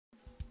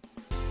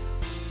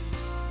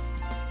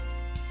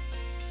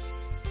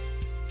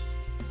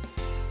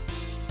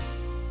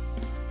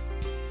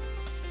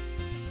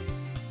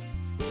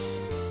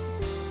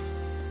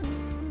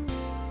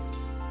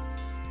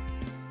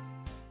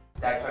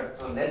That's what.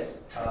 So let's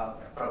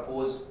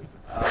propose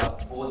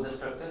both the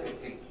structure.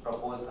 It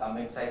proposed a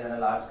mid-size and a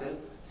large scale.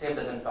 SAFe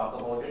doesn't talk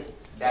about it.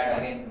 That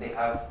again, they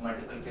have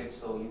multiple kits,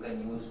 so you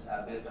can use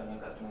based on your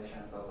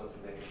customization and purpose to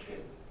get it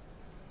scaled.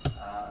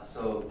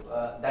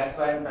 That's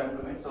why I'm trying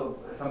to make. So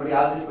somebody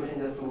asked this question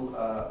just to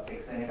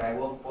explain it. I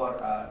work for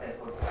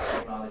TESCO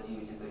Technology,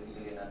 which is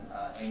basically an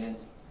Indian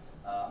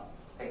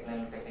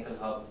technical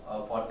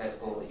hub for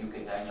TESCO, the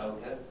UK giant out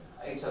here.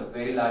 It's a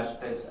very large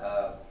stretch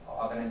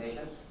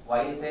organization.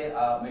 Why you say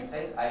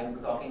mid-size? I'm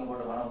talking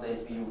about one of the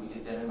SBU, which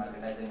is General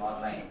Merchandising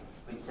Online,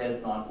 which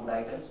sells non-food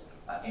items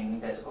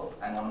in TESCO,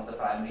 and one of the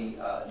primary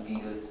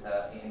leaders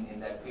in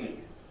that field,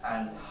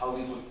 and how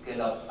we could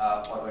scale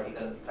up for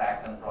vertical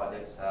tracks and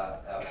projects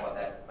for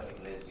that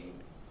particular SBU,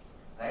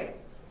 right?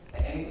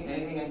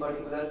 Anything in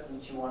particular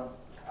which you want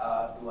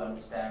to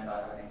understand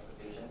or have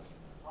expectations?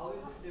 How is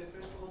it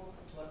different from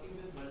working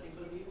with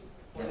multiple teams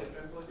for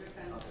different projects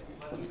and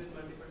working with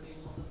multiple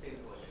teams on the same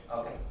project?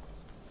 Okay.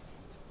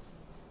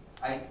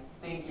 I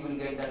think you will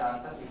get that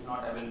answer. If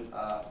not, I will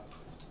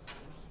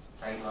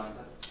try to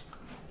answer.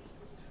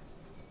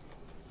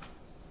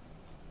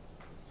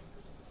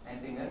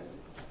 Anything else?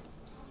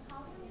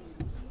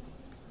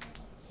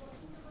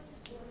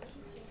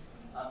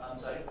 I'm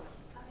sorry?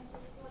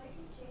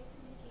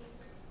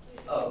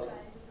 Oh, okay.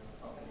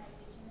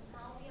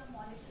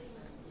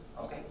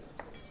 Okay.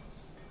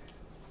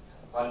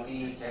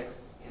 Quality checks,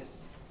 yes.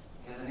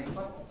 Here's the next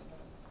one.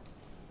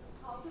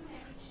 How to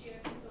manage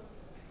shared resources?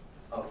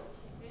 Okay.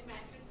 In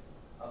metrics?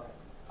 Okay.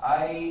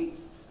 I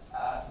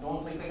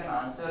don't think I can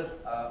answer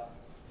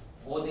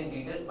both in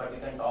detail, but we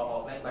can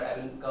talk offline, but I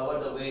will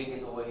cover the way it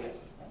is over here.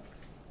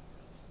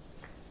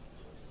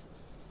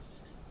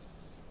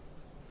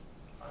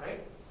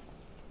 Alright?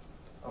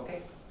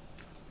 Okay.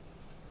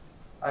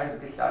 Alright,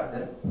 let's get started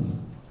then.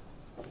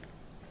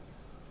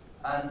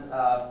 And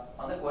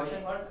on the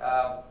question part,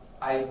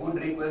 I would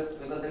request,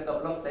 because there are a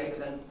couple of slides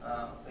you can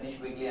finish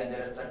quickly, and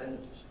there are certain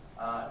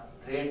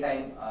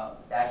real-time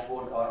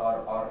dashboard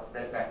or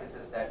best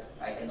practices that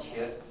I can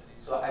share.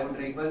 So I would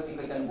request if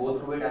you can go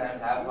through it, and I'll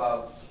have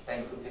a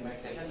 10 to 15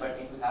 minute session, but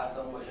if you have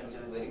some question which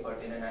is very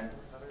pertinent and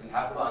you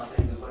have to answer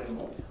it before you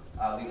move,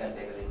 we can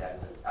take a look at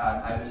it.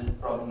 I will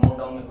probably note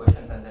down your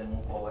questions and then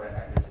move forward and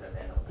address it at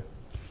the end of it.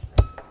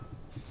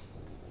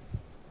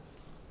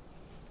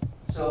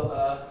 So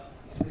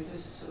this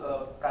is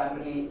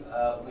primarily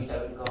which I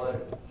will cover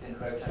the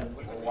introduction,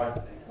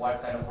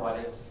 what kind of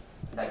projects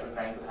that we're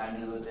trying to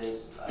handle with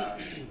this,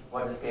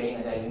 what the scaling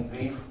agile in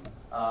brief,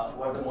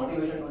 what the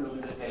motivation to look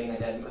into scaling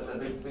agile, because a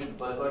big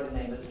buzzword in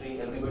the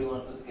industry, everybody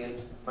wants to scale,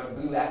 but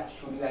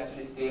should you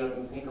actually scale, or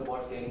do you think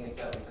about scaling?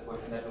 It's a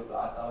question that we have to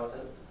ask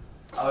ourselves.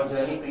 Our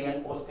journey pre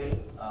and post scale,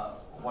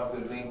 what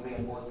we're doing pre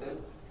and post scale,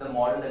 the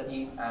model, the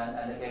team,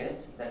 and the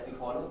cadence that we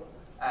follow,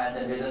 and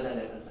the results and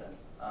lessons learned.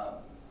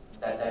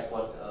 That's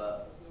what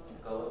we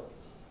cover.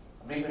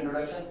 Brief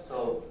introduction.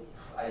 So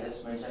I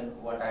just mentioned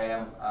what I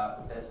am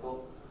to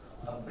TESCO.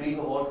 A brief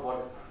about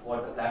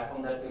what the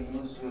platform that we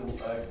use.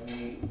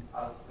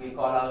 We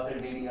call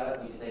ourselves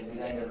DDR, which is a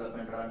design,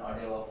 development, run, or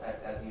DevOps,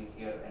 as you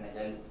hear in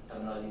agile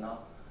terminology now.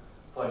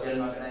 For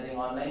General Merchandising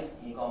Online,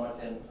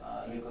 e-commerce and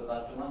UK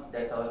customer,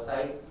 that's our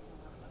site.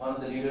 One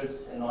of the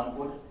leaders in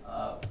non-food.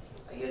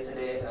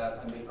 Yesterday,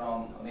 somebody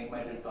from Make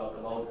My Trip talked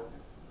about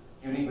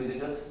unique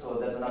visitors. So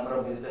that's the number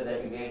of visitors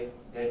that you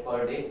get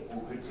per day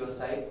who hits your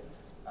site.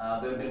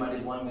 Web demand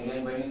is 1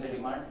 million. When you say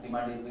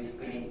demand is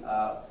basically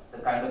the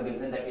kind of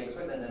business that you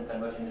expect, and then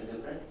conversion is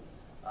different.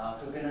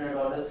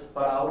 $1,500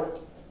 per hour,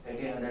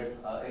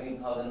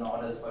 18,000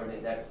 orders per day.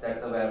 That's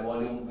the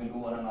volume we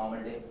do on a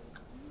normal day.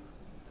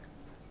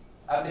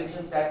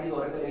 Application stack is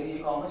Oracle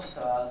AD Commerce,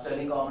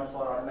 Sterling Commerce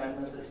for order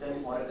management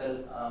system, Oracle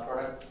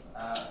product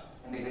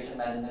integration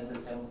management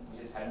system,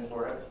 which is handling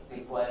product,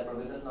 TIPWire for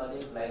business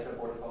logic, live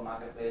reporting for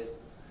marketplace,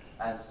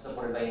 and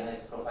supported by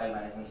enhanced profile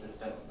management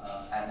system.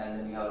 And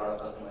then we have a lot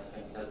of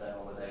customization features done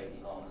over the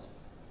AD Commerce.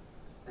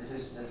 This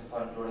is just a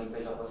front loading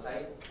page of our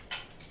site.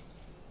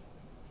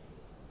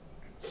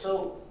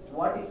 So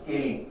what is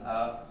scaling?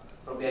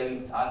 Probably I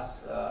will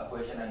ask a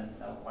question and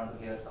want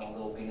to hear some of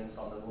the opinions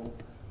from the room.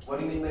 What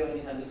do you mean by when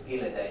you say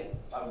scale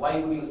agile? Why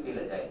would you scale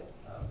agile?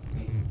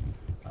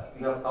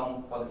 You have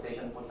come for the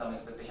session for some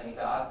expectation. If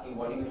I ask you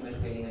what do you mean by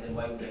scaling agile,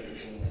 why would you be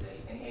scaling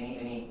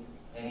agile?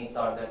 Any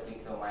thought that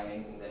clicks your mind,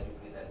 anything that you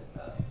feel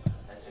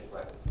that's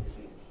required?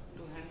 Please.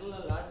 To handle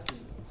a large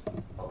team.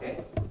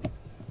 Okay.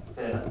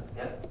 Fair enough.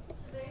 Yeah.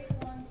 So they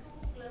want to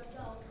club the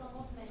outcome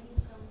of many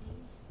scrum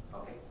teams.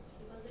 Okay.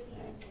 Because the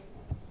team is big.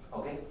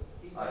 Okay.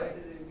 Team All right. size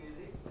is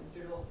increasing.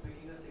 Instead of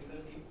making a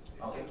single team, it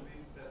Okay. would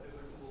be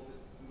preferable to go with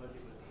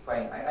multiple teams.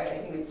 Fine. I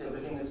think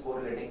everything is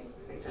correlating.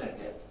 Excellent.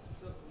 Yeah.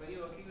 So when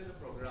you're working with a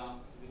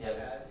program which Yeah.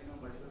 has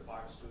multiple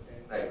parts to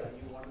it, Right.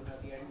 You want to have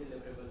the end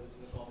deliverable, which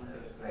is a common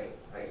deliverable.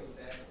 Right. So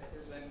that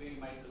is when we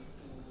might look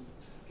to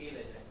scale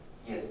agile.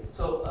 Yes.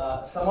 So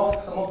some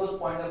of those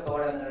points are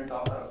covered, and I'll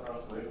talk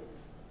across to it.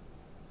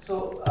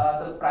 So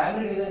the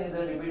primary reason is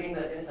that repeating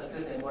the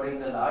success embodied in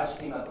the large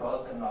team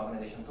across an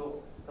organization.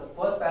 So the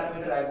first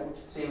parameter I would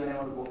say when I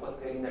want to go for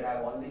scaling that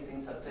I've already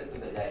seen success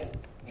with Agile.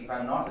 If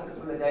I'm not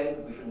successful with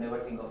Agile, we should never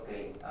think of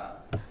scaling.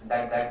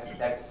 That's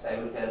I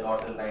will say a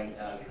dotted line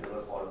we should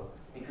never follow.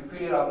 If you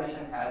feel your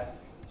organization has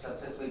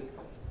success with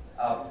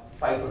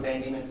 5 to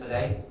 10 teams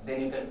Agile,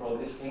 then you can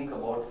probably think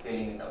about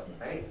scaling it up,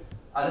 right?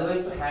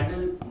 Otherwise, to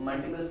handle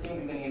multiple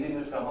teams, you can easily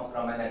use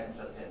Scrum and let it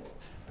sustain,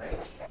 right?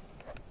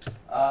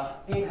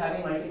 Team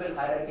having multiple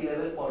hierarchy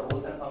levels for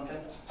roles and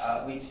functions,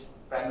 which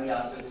primarily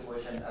answers the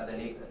question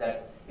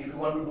that if you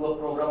want to do a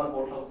program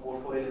or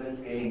portfolio level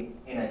scaling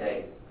in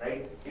Agile,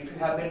 right? If you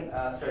have been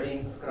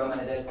studying Scrum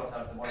and Agile for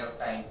some amount of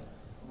time,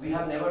 we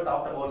have never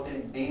talked about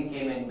it. Dean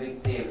came in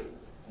with SAFe,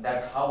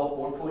 that how a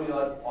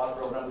portfolio or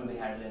program will be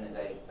handled in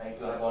Agile, right?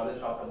 You have always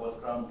talked about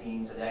Scrum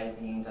teams, Agile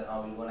teams, and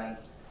how we'll go and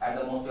at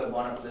the most we have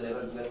gone up to the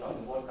level we are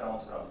talking about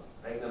Scrum,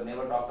 right? We have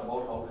never talked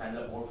about how to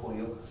handle a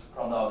portfolio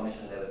from the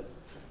organization level.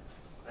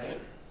 Right?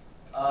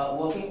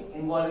 Working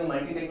involving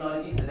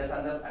multi-technologies, that's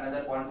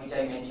another point which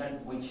I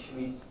mentioned, which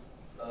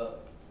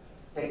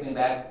take me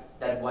back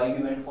that why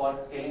we went for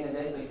scaling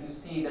Agile. So if you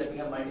see that we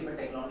have multiple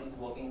technologies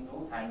working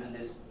to handle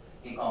this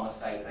e-commerce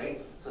side,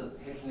 right? So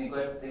it's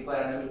required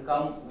and I will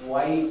come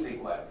why it's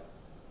required.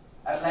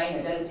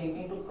 Applying Agile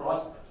thinking to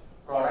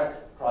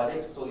cross-product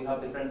projects. So you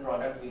have different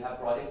products, we have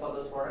projects for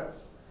those products.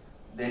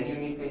 Then you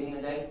need scaling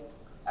Agile.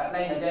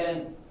 Applying Agile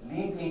and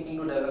lean thinking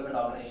to development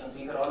organizations. So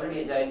if you're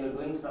already Agile, you're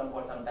doing Scrum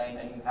for some time,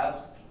 and you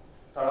have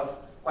sort of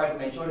quite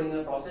matured in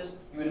your process,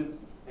 you will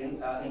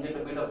inject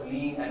a bit of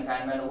lean and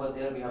Kanban over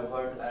there. We have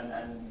heard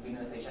and been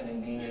in a session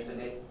in lean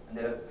yesterday, and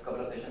there are a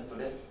couple of sessions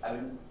today. I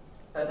will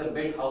touch a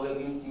bit how we're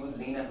going to use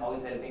lean and how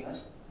it's helping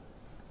us.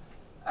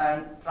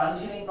 And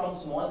transitioning from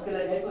small scale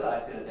Agile to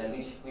large scale Agile,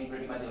 which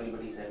pretty much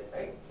everybody said,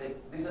 right?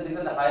 These are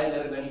the higher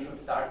level when you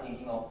should start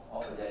thinking of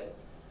Agile.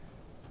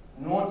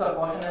 Notes or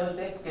caution, I will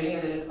say, scaling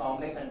Agile is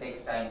complex and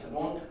takes time. So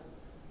don't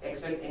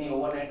expect any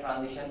overnight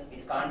transition.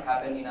 It can't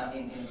happen in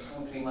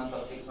 2-3 months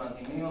or 6 months.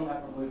 You minimum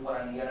have to do it for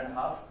a year and a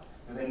half.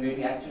 You can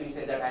maybe actually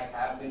say that I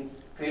have been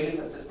fairly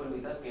successful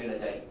with a scaled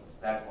Agile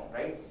platform,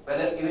 right?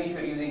 Whether even if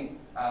you're using,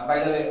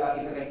 by the way, if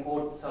I can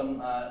quote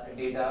some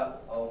data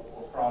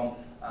from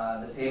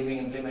the SAFe being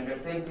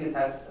implemented. SAFe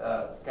has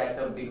catched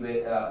up big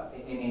way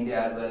in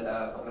India as well.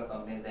 A couple of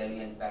companies, Delhi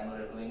and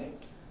Bangalore, are doing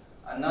it.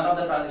 None of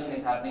the transition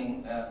is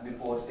happening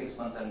before 6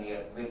 months and a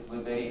year with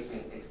very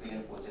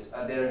experienced coaches.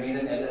 There are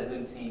reasons as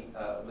we'll see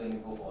when we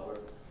go forward.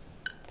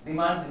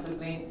 Demand,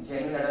 discipline,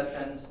 genuine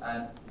adoptions,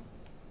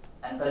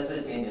 and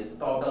cultural changes,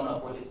 top-down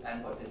approaches,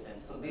 and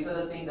persistence. So these are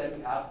the things that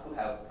we have to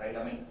have, right?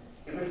 I mean,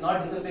 if it's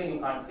not discipline, you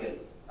can't scale.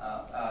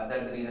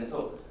 That's the reason.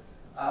 So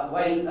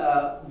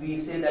while we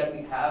say that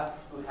we have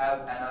to have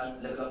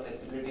an level of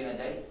flexibility in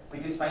Agile,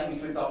 which is fine,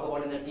 which we'll talk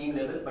about in the team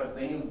level, but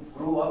when you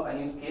grow up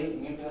and you scale,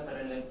 you need to have a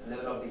certain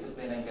level of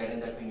discipline and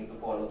guidance that we need to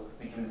follow,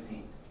 which we'll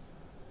see.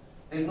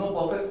 There is no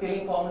perfect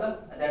scaling formula,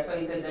 and that's why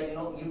I said that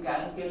you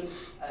can scale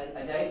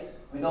Agile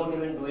without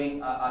even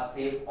doing a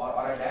SAFe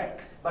or a DAT,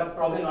 but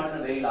probably not in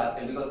a very large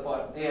scale, because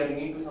for there you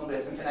need to some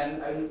restriction,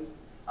 and I will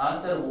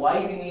answer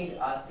why we need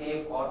a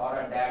SAFe or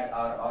a DAT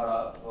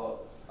or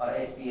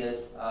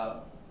SPS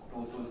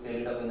to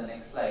scale it up in the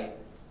next slide.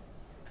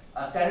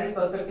 Standards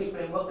perspective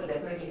frameworks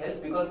definitely helps,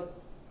 because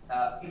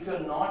if you're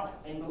not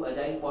into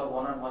Agile for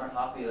 1 or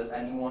 1.5 years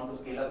and you want to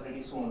scale up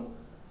pretty soon,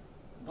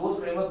 those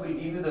frameworks will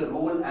give you the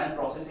role and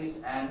processes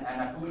and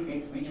a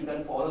toolkit which you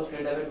can follow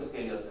straight away to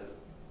scale yourself,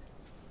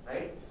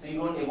 right? So you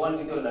don't evolve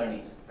with your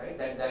learnings, right?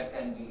 That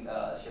can be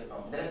shift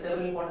from. There are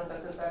several important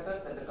success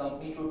factors that the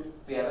company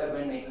should be aware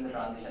when making the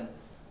transition.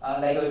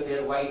 Like I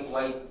said,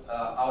 why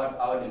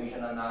our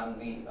division and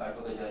we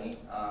took a journey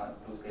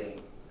to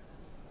scaling.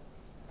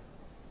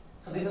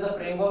 So this is the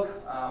framework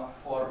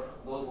for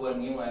those who are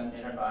new and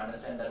need to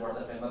understand that what is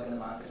the framework in the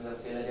market. We have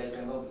Scale Agile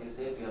framework, which is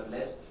SAFe. We have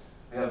LEST.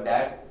 We have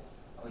DAT,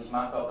 which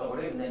Mark talked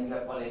about it, and then we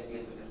have all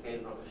SPS, which is Scale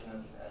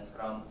Professional, and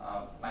Scrum.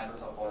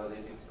 Microsoft follows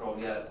it. It's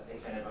probably an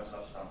extended version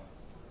of Scrum.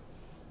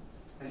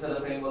 These are the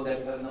framework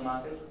that we have in the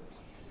market.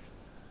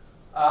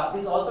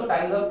 This also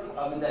ties up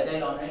with the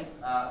Agile Online,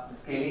 the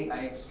scaling,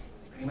 and it's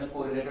pretty much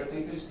correlated. So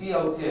if you see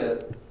out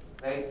here,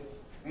 right,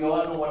 we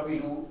all know what we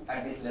do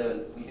at this level,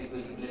 which is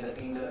basically the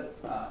team level,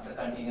 the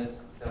continuous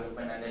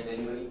development and the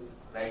delivery,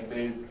 right,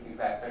 build,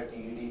 refactor,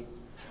 TDD.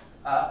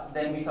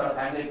 Then we sort of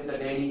handle it with the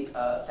daily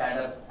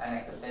stand-up and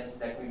acceptance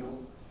that we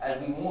do. As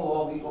we move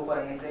over, we go for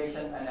an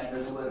iteration and then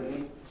we'll do a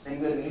release, then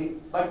we release.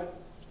 But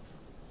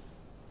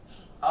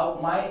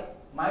my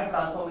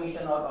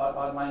transformation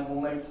or my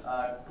movement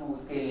to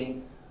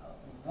scaling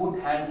would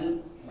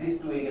handle these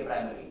two areas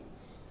primarily,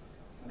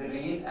 the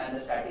release and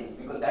the strategy,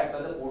 because that's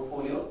where the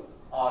portfolio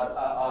or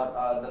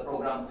the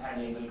program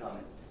handling will come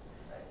in.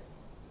 Right?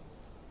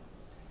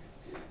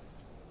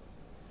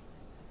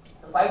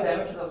 So 5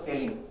 dimensions of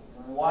scaling.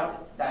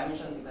 What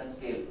dimensions you can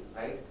scale,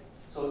 right?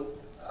 So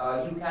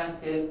you can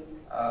scale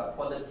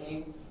for the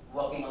team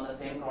working on the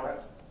same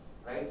product,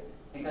 right?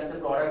 You can say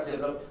products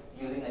developed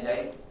using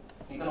Agile.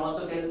 You can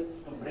also scale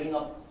to bring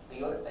up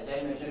your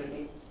agile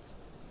maturity,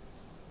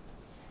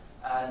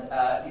 and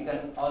you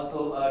can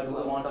also do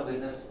amount of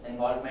business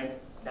involvement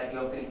that you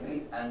have to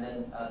increase, and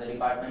then the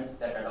departments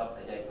that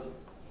adopt agile. So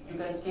you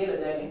can scale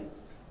agile in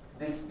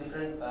these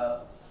different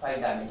 5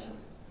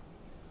 dimensions.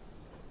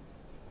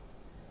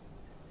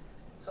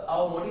 So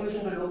our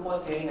motivation to look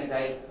for scaling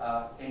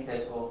agile in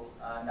TESCO,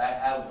 and I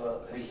have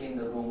Rishi in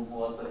the room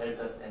who also helped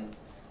us, and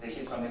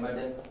Rishi is from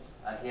Emergent,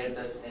 helped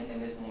us in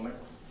this moment.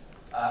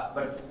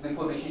 But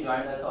before Rishi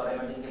joined us, or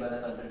Emergent was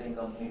a consulting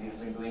company, we've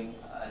been doing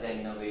agile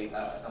in a way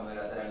somewhere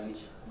or other, and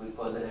which with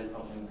further help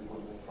from him we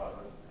could move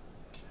forward.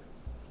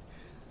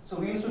 So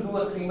we used to do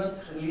a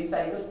 3-month release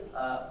cycle,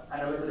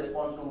 and able to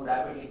respond to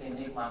rapidly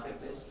changing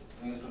marketplace.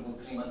 We used to do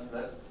 3 months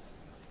plus.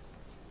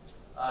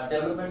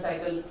 Development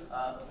cycle,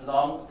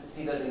 long to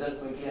see the results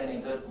quickly and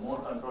exert more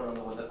control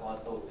over the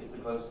cost. So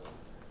it was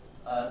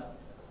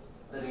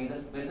the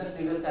reason. Business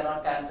leaders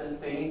cannot cancel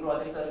failing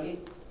projects early,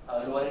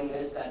 lowering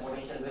risk and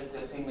potential risk.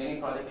 We've seen many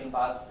projects in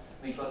past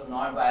which was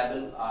not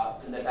viable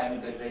till the time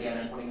you get ready and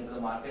then putting into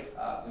the market.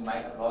 We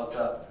might have lost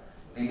the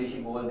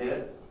leadership over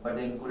there, but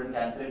then we couldn't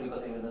cancel it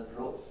because it was in the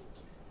flow.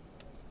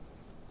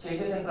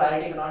 Changes in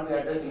priority cannot be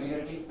addressed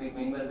immediately with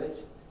minimal risk.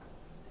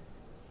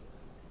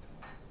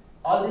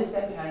 All this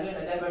can be handled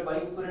in agile, but why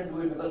we couldn't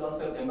do it? Because once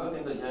we have embarked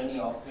in the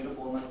journey of 3 to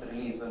 4 months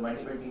release, where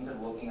multiple teams are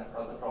working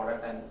across the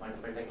product and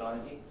multiple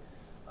technology,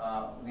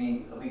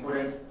 we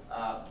couldn't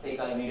take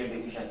an immediate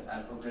decision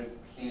and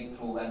see it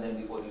through, and then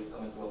before we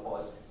come into a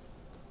pause.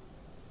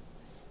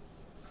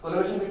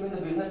 Collaboration between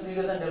the business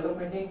leaders and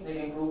development teams need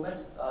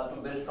improvement to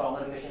build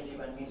stronger relationship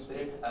and team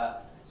spirit.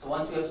 So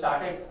once we have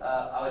started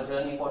our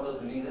journey for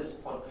those releases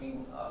for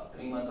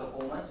 3 months or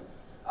 4 months,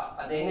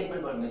 the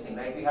engagement was missing,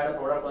 right? We had a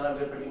product owner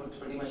where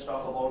pretty much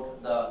talk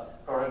about the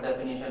product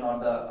definition or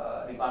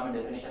the requirement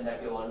definition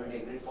that we have already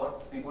agreed for.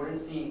 We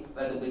couldn't see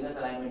where the business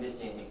alignment is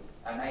changing.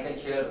 And I can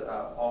share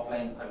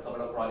offline a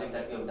couple of projects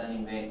that we have done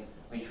in vain,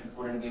 which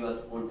couldn't give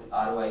us good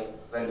ROI,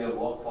 where we have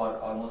worked for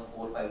almost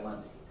 4 or 5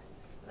 months,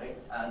 right?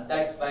 And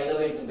that's, by the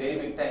way, it's a very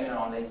big time in an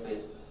online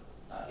space,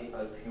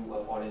 if you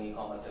are following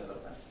e-commerce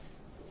development.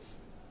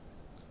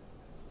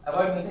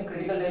 Avoid missing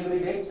critical delivery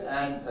dates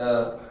and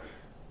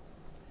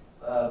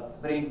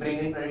bring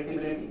in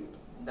predictability.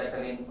 That's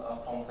again a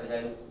form of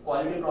agile.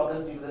 Quality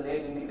problems due to the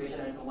late integration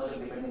and too much of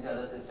dependency on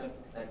other system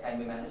that can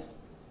be managed.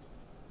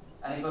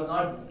 And it was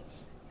not,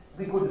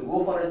 we could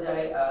go for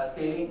agile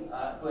scaling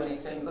to an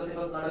extent because it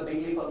was not a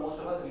big leap for most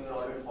of us. We were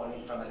already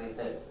following Scrum, as I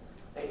said.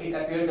 It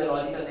appeared the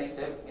logical next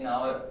step in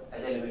our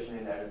agile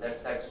evolutionary ladder.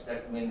 That's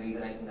the main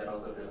reason I think that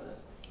also driven us.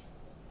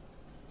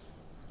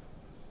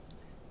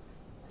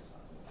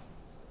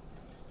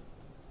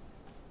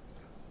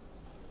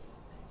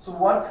 So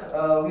what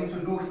we used to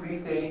do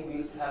pre-scaling,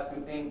 we used to have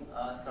 15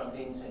 Scrum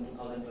teams in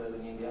 2012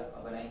 in India.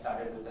 When I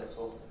started with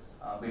TESCO,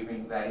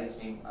 between various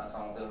teams,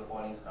 some of them were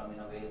following Scrum in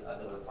a way,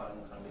 others were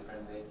following Scrum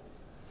different way.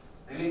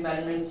 Release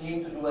management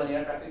team to do a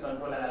near traffic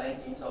control and align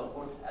teams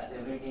output, as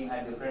every team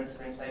had different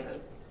sprint cycle.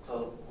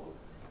 So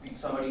if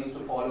somebody used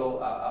to follow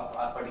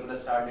a particular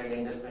start date,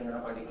 end sprint on a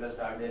particular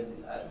start date,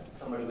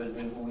 somebody will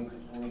do 2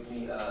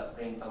 weekly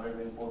sprint, somebody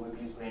will do 4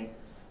 weekly sprint.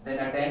 Then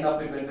at the end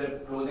of it, when we're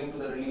closing to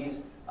the release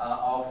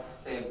of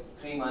say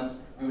 3 months,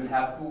 we will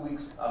have 2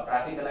 weeks of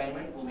traffic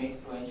alignment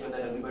to ensure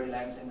that everybody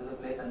lands into the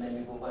place, and then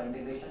we go for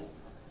integration.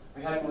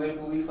 We had to wait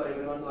 2 weeks for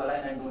everyone to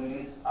align and do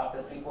release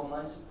after 3-4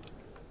 months.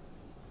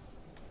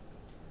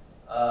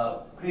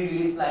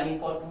 Pre-release planning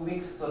for 2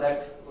 weeks so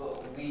that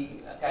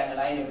we can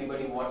align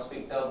everybody what's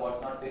picked up,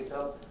 what's not picked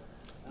up.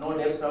 No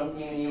dev Scrum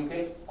team in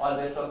UK, all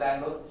based of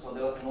Bangalore, so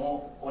there was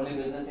no only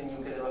business in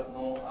UK, there was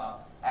no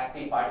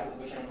active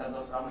participation in terms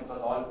of Scrum, it was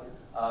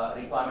all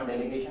requirement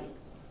delegation.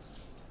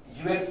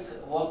 UX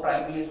work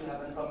primarily used to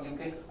happen from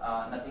UK,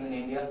 nothing in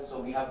India, so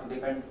we have to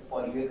depend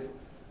for UX,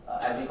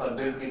 as we call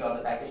build kit or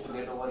the package to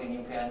get over in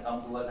UK and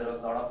come to us. There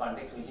was a lot of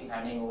context switching,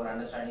 handing over,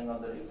 understanding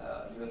of the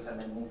UX and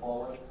then move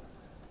forward.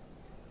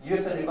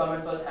 UX and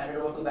requirements was handed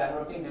over to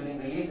Bangalore team during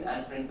release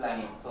and sprint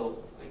planning,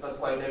 so it was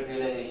quite a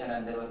realization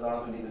and there was a lot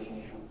of integration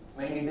issue.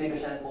 Many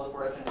integration and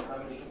post-production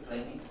deployment issue,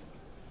 plenty.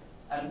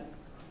 And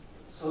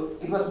so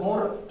it was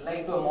more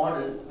like to a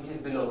model which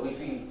is below, which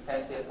we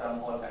fancy as Scrum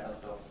Hall kind of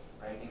stuff,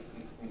 right? If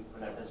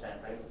people understand,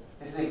 right?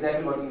 This is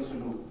exactly what we used to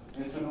do.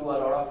 We used to do a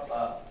lot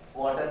of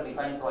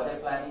water-defined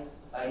project planning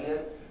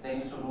earlier. Then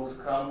we used to do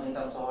Scrum in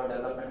terms of our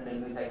development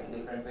and delivery cycle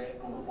different way,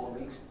 2 to 4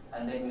 weeks.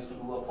 And then we used to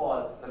do a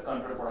fall, the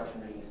control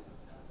production release,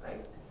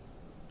 right?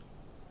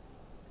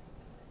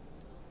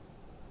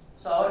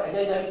 So our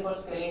agile journey for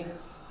scaling,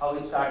 how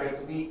we started.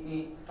 So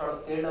we sort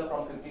of scaled up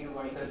from 15 to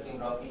 25 team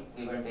roughly,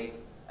 give and take,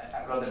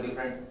 across the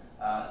different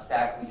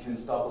stack, which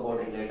we'll talk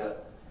about it later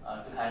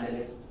to handle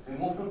it. We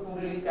moved to 2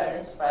 release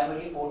cadence,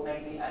 primarily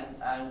fortnightly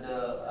and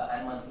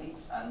monthly,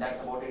 and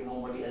that's about it.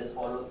 Nobody else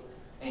follows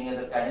any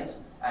other cadence.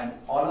 And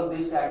all of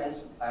these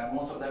cadence,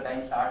 most of the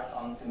time starts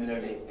on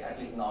similar day, at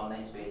least in the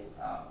online space,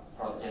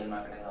 for the general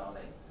market and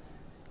online.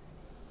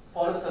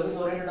 Follow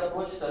service-oriented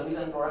approach, service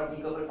and product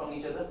decoupled from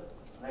each other,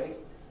 right?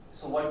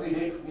 So what we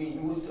did, we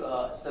used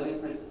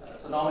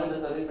so normally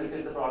the service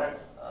precedes the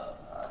product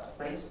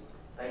sprints,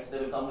 right? So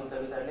they will come with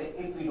service early.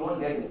 If we don't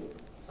get it,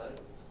 sorry.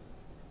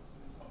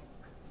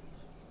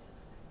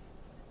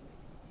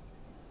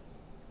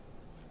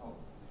 Oh,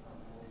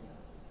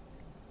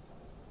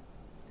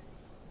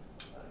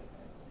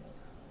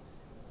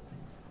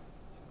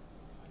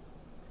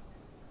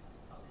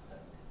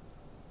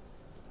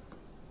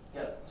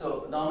 yeah,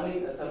 so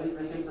normally a service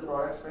precedes the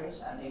product sprints,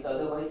 and if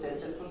otherwise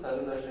tested through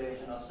service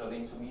virtualization or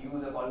stubbing. So we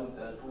use a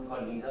tool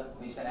called Lisa,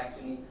 which can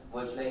actually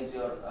virtualize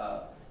your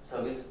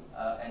service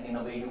and in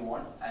a way you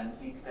want, and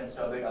you can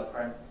stub it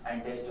upfront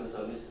and test your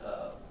service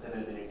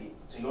availability.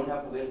 So you don't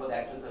have to wait for the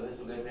actual service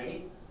to get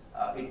ready.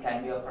 It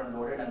can be upfront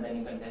loaded, and then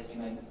you can test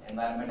in an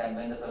environment, and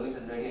when the service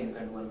is ready, and you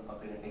can do a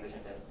complete integration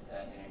test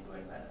in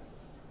end-to-end manner.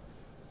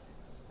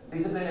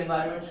 Discipline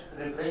environment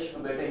refresh to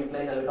better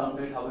utilize. I will come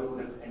to it how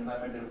we do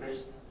environment refresh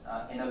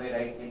in a way,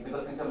 right?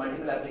 Because it's a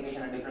multiple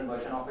application and different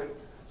version of it.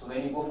 So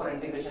when you go for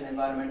integration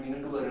environment, you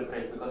need to do a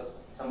refresh because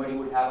somebody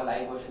would have a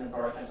live version in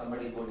production,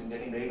 somebody is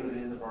getting ready to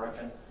release the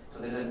production. So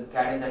there's a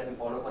cadence that we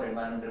follow for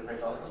environment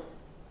refresh also.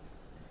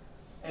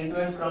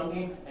 End-to-end Scrum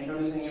team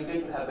introducing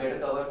UK to have better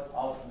cover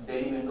of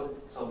daily window.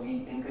 So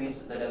we increase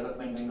the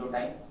development window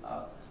time.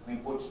 We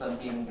put some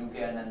team in UK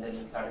and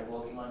then started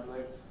working onto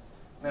it.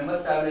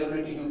 Members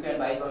travelability to UK and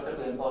vice versa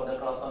to empower the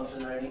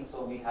cross-functional learning.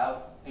 So we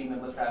have team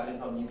members traveling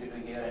from UK to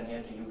here and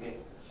here to UK,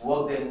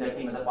 work there in the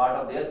team as a part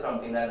of their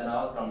Scrum team rather than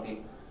our Scrum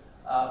team.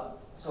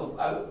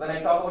 When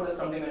I talk about the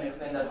Scrum team and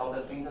explain that how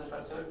the streams are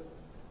structured,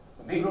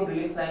 big room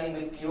release planning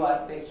with PO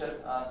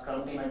architecture,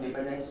 Scrum team and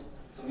dependents.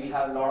 So we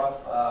have a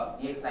lot of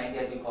EX90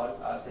 as we call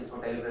Cisco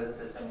telepresence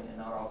system in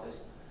our office,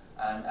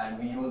 and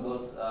we use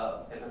those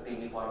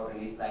effectively for our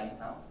release planning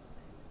now.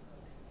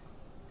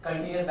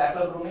 Continuous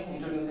backlog grooming,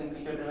 introducing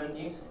feature-driven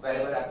teams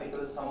wherever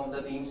applicable. Some of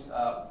the teams,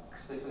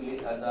 specifically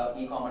the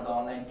e-commerce, the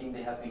online team,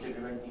 they have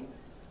feature-driven team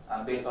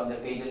based on the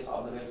pages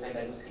of the website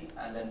as you see,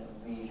 and then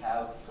we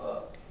have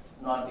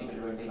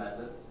non-feature-driven team as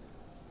well.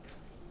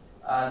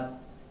 And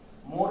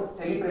more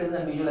telepresence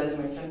and visual, as I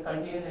mentioned,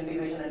 continuous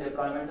integration and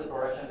deployment to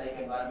production-like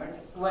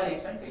environment. To an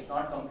extent, it's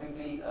not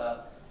completely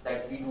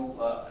that we do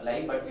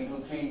live, but we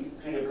do three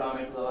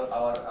deployment to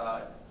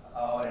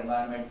our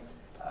environment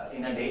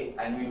in a day,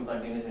 and we do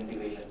continuous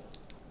integration.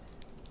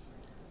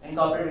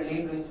 Incorporated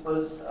lean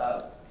principles.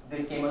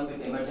 This came up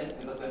with emergent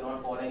because we are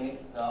not following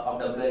it of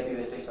WIP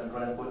wastage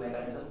control and pull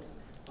mechanism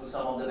to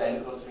some of the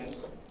value flow streams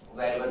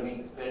wherever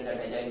we felt that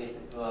agile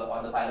is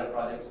on the pilot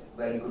projects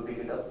where we could pick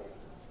it up.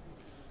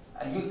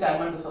 And use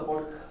Kanban to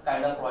support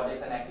kind of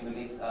projects and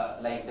activities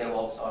like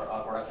DevOps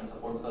or production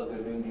support because we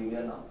are doing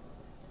DVR now.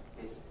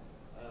 Yes.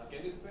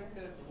 Can you spend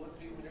 2 or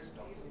 3 minutes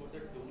talking about the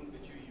tool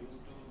which you use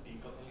to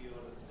decouple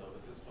your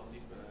services from the...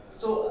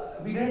 So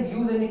we didn't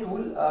use any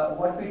tool.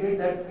 What we did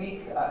that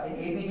we, in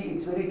ATG,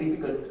 it's very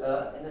difficult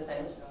in the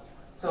sense.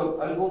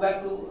 So I'll go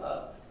back to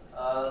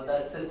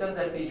the systems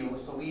that we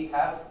use. So we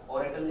have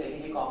Oracle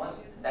ATG Commerce,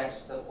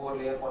 that's the core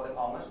layer for the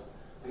commerce.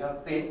 We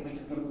have PIN, which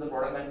is given to the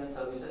product management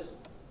services.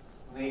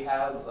 We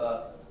have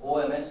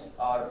OMS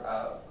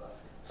or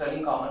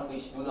Sterling Commons,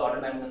 which do the order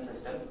management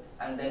system,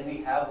 and then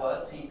we have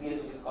a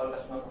CPS, which is called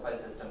customer profile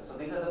system. So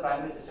these are the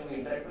primary system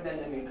we interact with, and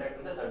then we interact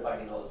with the third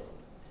parties also,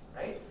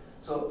 right?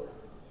 So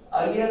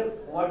earlier,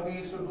 what we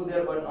used to do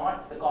there were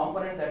not the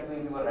components that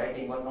we were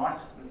writing were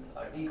not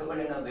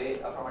decoupled in a way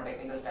from a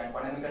technical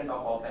standpoint, and we can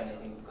talk offline, I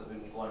think, because we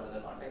will go into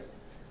the context.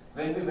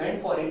 When we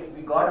went for it,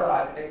 we got our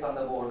architects on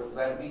the board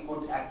where we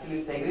could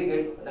actually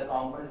segregate the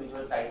components which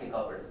were tightly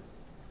coupled.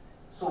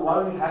 So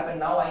what will happen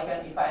now? I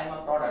can, if I am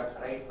a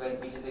product, right,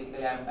 which is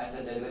basically I'm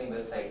just delivering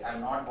website.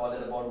 I'm not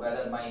bothered about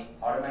whether my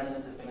order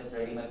management system is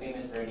ready, my PIM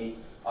is ready,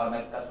 or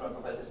my customer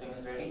profile system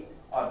is ready,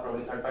 or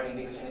probably third-party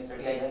integration is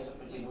ready. I just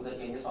have to do the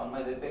changes on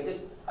my web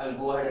pages. I will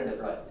go ahead and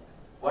deploy.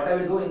 What I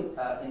will do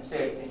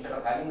instead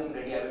of having them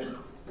ready, I will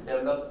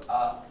develop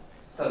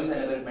service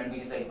enablement,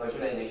 which is like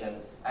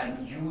virtualization,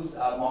 and use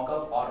a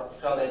mockup or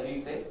stub, as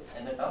you say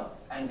in the term,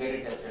 and get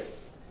it tested.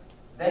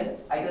 Then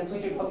I can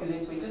switch it up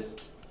using switches,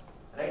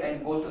 right,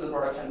 and goes to the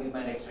production with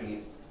my next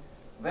release.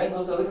 When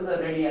those services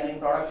are ready and in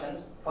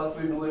productions, first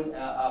we'll do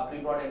a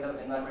pre-prod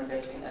environment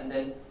testing, and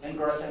then in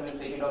production we'll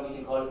take it off, which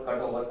is called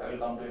cutover. I will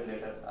come to it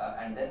later,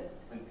 and then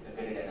we'll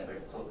get it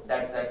enabled. So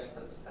that's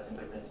the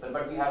simple principle.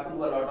 But we have to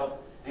do a lot of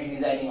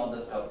redesigning of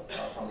the stuff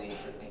from the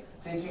initial thing.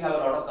 Since we have a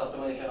lot of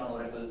customization on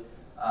Oracle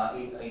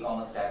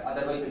e-commerce stack,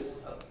 otherwise it's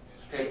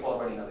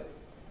straightforward in a way.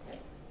 Yeah.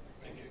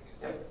 Thank you.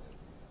 Yep.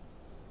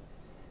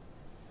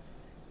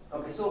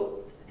 Okay,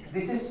 so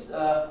this is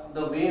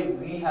the way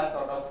we have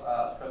sort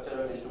of structured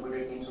a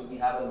distributed team. So we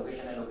have a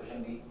location and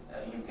location B,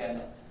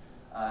 UK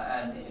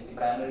and HSC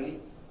primarily.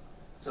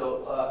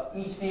 So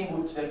each team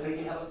would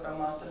definitely have a Scrum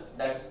Master.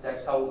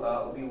 That's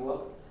how we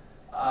work.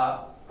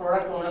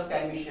 Product owners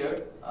can be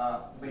shared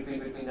between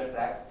the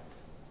track.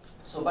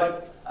 So,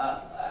 but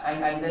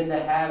and then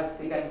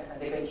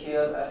they can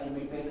share in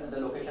between the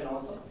location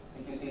also.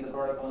 If you see, the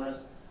product owners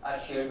are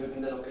shared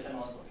between the location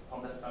also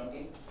from the Scrum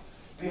team.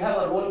 We have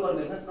a role called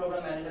business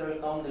program manager.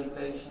 Will come the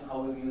implementation,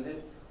 how we use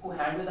it. who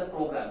handle the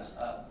programs,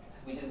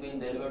 which is being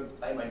delivered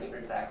by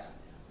multiple tracks,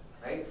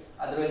 right?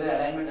 Otherwise, the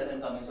alignment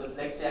doesn't come in. So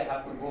let's say I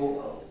have to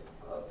go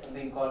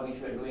something called,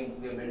 which we are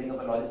doing. We are building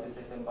up a logistics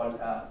system called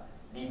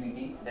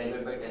DBT,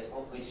 delivered by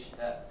TESCO,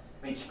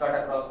 which cut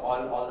across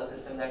all the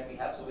systems that we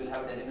have. So we'll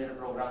have a designated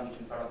program which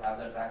will sort of have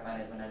the track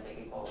management and take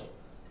it forward.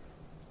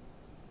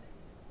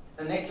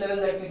 The next level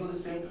that we do the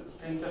stream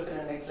structure,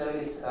 and next level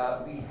is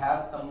we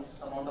have some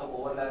amount of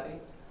overlapping.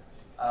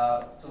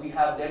 So we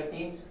have dev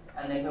teams,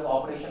 and then we have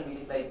operation, which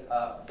is like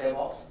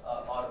DevOps,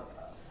 or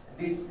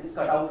this is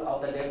cut out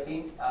of the dev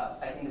team.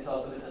 I think this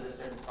also is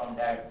suggested from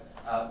Dad,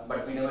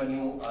 but we never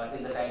knew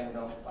till the time,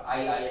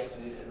 I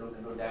actually looked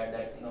into that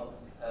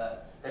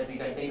that we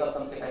can take up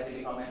some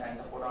capacity from it and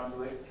support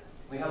onto it.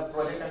 We have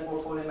project and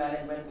portfolio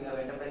management. We have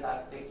enterprise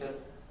architecture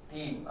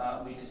team,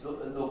 which is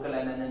local,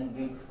 and then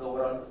gives the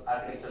overall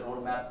architecture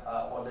roadmap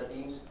for the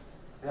teams.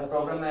 We have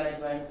program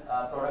management,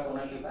 product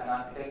ownership, and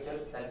architecture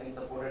that being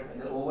supported. In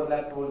the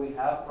overlap role, we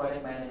have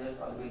project managers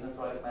or the business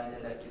project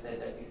manager that we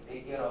said that we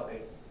take care of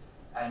it.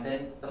 And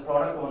then the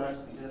product owners,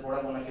 which is the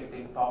product ownership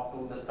team, talk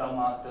to the scrum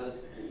masters,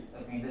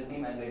 be this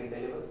team, and let it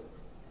deliver,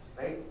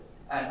 right?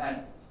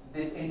 And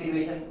this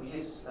integration,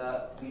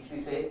 which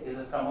we say is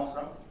a scrum of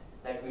scrum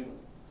that we do.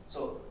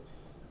 So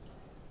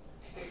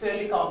it's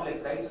fairly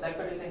complex, right? So that's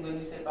what I saying when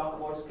we say talk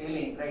about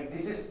scaling, right?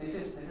 This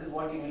is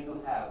what you need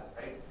to have,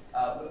 right?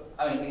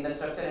 I mean, in the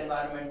structured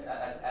environment,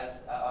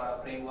 or a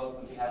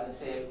framework which we have in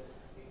SAFe,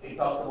 it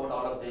talks about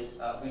all of this.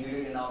 We did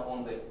it in our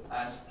own way,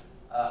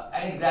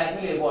 and it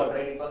gradually evolved,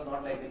 right? It was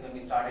not like this when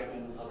we started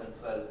in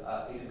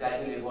 2012. It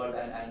gradually evolved,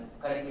 and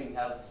currently we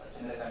have a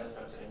similar kind of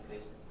structure in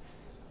place.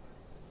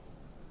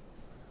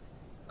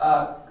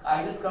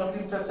 Ideal Scrum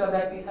team structure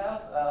that we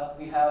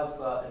have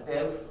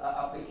dev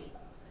up to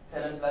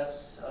 7 plus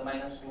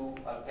minus 2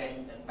 or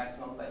 10 and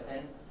maximum by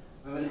 10.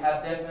 We will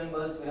have dev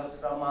members, we have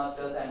scrum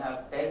masters, and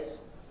have test.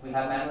 We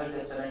have manual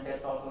tester and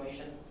test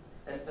automation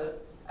tester.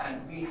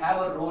 And we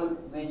have a role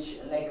which,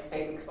 like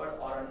tech expert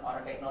or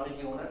a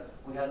technology owner,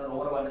 who has a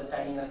role of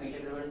understanding a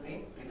feature-driven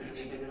team,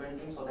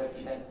 so that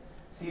we can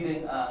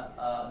see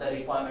the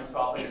requirements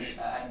properly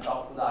and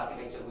talk to the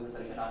architecture with the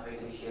solution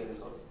architect and share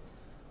resource.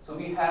 So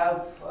we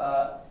have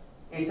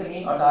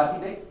SME or the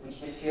architect,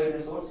 which is shared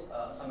resource.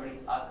 Somebody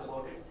asked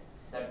about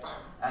it.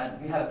 And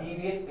we have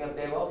DBA, we have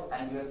DevOps,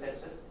 and UX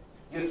testers.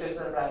 UX testers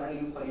are primarily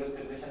used for UX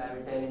regression. I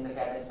will tell in the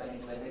cadence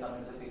when they come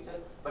into the picture.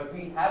 But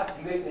we have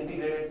UX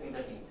integrated in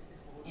the team.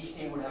 Each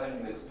team would have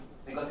an UX.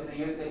 Because it's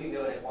a UX heavy, we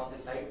have a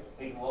responsive side.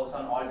 It works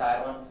on all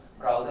Tier 1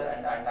 browser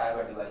and Tier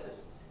 1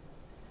 devices.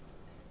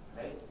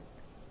 Right?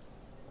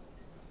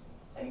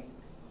 Any?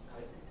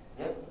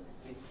 Yeah?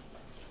 Please.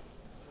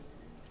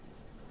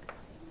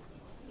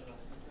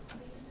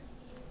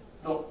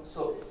 No,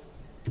 so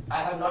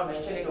I have not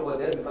mentioned it over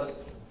there because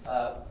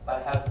I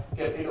have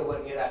kept it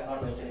over here. I have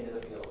not mentioned it in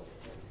the PO.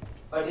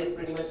 But it's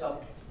pretty much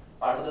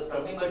part of the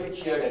Scrum team, but it's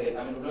shared again.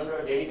 I mean, we don't have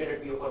a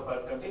dedicated PO for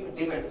per Scrum team. It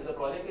depends. If the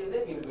project is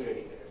there, he will be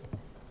dedicated.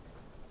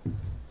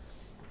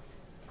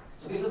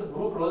 So these are the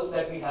group roles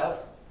that we have.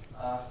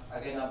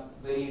 Again, a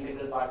very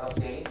integral part of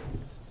scaling.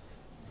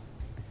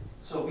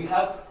 So we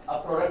have a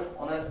product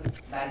owner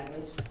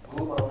management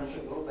group or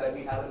ownership group where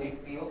we have a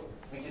lead PO,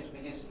 which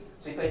is.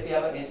 So if I say I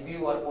have an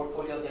SBU or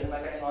portfolio of general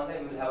marketing on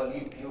there, we will have a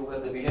lead PO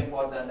with the vision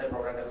for the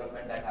product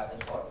development that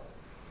happens for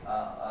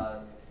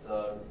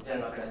the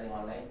general marketing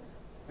online.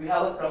 We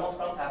have a scrum of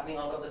scrum happening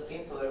out of the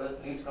stream, so there was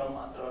lead scrum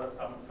master or a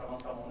scrum of scrum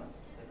owner.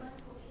 One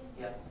question.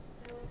 Yeah.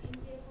 In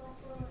case of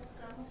scrum of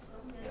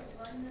scrum, there is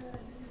one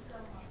lead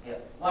scrum master. Yeah.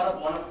 One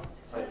of.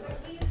 Sorry. But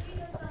he is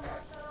the scrum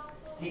master of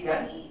He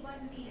can.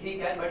 one team. He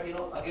can, but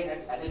again,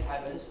 as it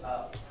happens,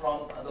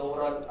 from the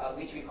overall,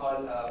 which we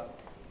call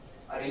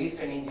a release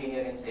train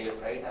engineer in SAFe,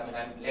 right? I mean,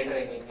 later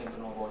I came to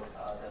know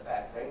about the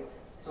fact, right?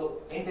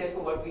 So in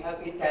TESCO, what we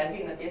have, it can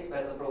be in a case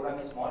where the program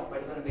is small,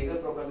 but even a bigger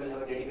program will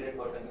have a dedicated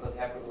person because they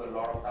have to do a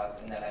lot of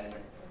tasks in the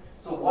alignment.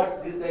 So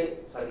what this guy,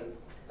 sorry,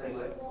 go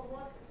ahead.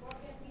 What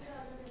can be the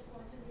other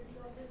responsibility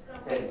of this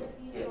scrum Tell me. master?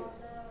 He is Yeah. not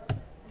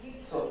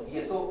the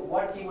lead. So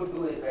what he would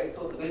do is, right,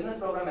 so the business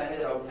program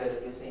manager out there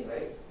that you're seeing,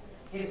 right,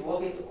 his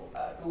work is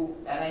to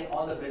align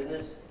all the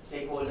business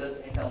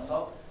stakeholders in terms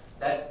of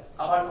that,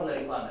 apart from the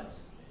requirements,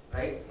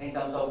 right, in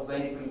terms of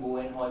when it will go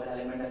in, how the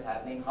element is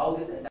happening, how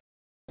this is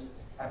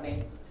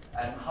happening,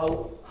 and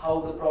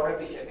how the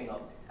product is shaping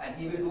up. And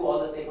he will do all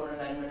the stakeholder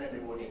alignment and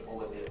reporting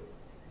over there,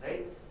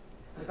 right?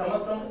 So some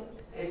of them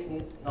is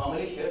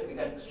normally shared, we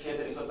can share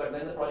the resource, but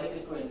when the project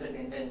is too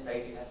intense, right,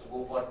 it has to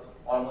go for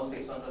almost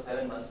 6 months or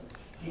 7 months,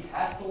 he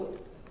has to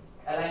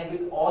align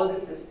with all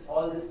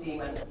this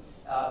team and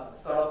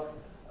sort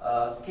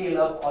of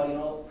scale up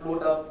or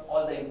float up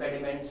all the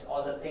impediments,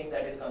 all the things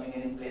that is coming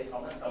in place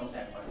from a Scrum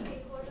standpoint.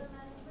 Stakeholder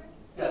management?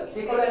 Yeah,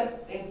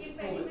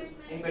 stakeholder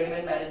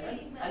impediment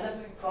management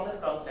and from the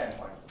Scrum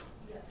standpoint.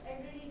 Yeah,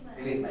 and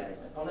Release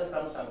management. From the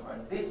Scrum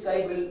standpoint. This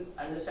guy will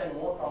understand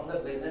more from the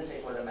business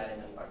stakeholder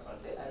management part per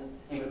se, and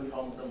he will be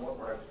from the more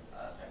product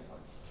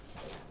standpoint.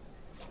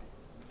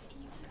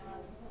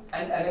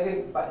 And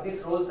again, but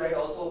these roles, right,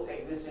 also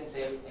exist in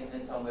safe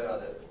in somewhere or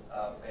other.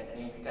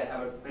 And we can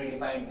have a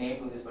predefined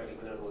name to this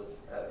particular role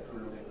if you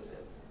look into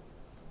safe.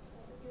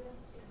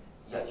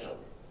 Yeah, sure.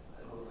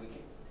 I'll go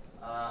quickly.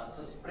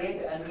 So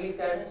sprint and release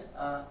guidance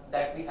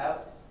that we have,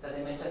 as I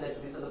mentioned,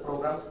 that these are the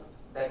programs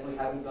that we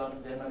have in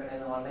German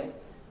and online.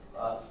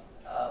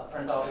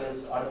 Front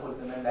office, order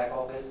fulfillment, back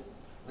office.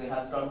 We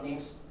have Scrum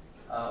teams.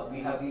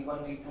 We have week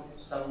 1, week 2.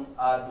 Some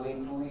are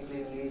doing 2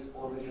 weekly release,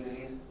 4 weekly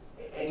release.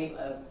 Any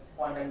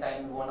point in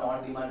time you want an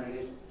on-demand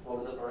release, go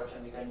to the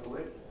production, we can do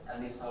it.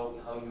 And this is how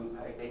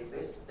it takes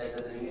place. That is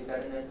the release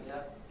guidance that we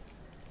have.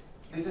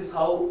 This is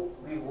how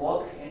we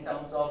work in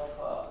terms of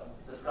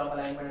the Scrum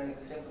alignment and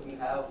existence.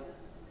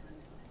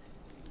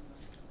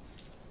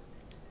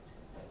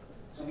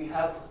 So we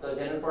have the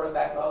general product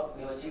backlog.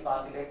 We have a chief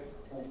architect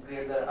who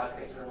creates the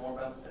architectural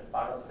roadmap as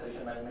part of the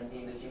solution management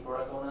team, the chief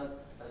product owner,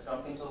 the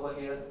Scrum teams over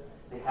here.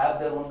 They have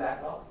their own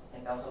backlog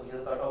in terms of the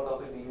cutout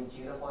of it. We use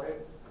Jira for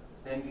it.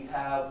 Then we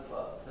have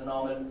the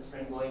normal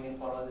sprint going in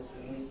for all this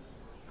release.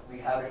 We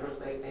have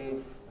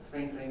retrospective,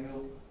 sprint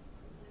review,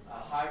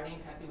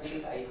 hardening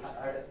activities. I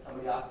heard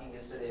somebody asking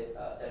yesterday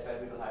that why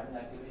we do hardening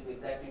activities. We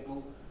exactly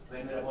do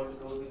when we're about to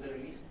close with the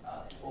release,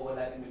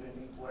 overlapping between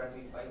week 4 and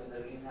week 5 when the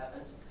release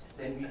happens.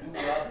 Then we do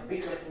a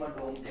big customer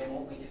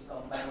demo, which is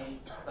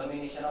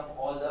combination of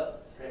all the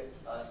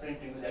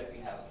sprint review that we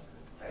have.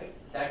 Right?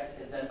 That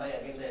is done by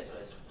again the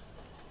SOS.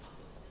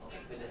 Okay,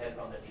 with the help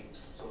from the team.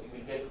 So you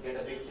will get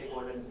a big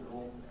stakeholder in the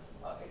room.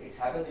 It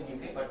happens in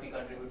UK, but we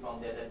contribute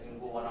from there. That we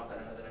will go one after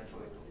another and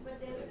show it.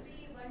 But there will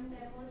be one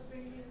demo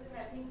sprint review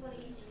happening for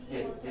each team.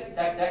 Yes, yes,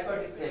 that's what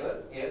it's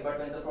here. But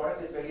when the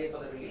product is ready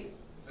for the release,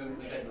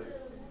 we can do it.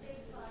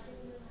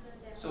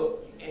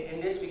 So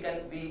in this we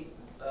can be.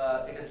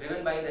 It is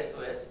driven by the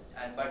SOS,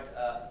 but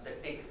the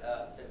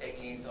tech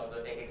leads or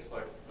the tech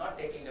expert, not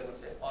tech lead I would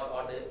say,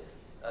 or the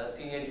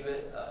senior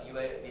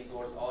UI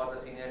resource or the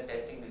senior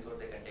testing resource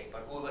they can take,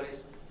 but whoever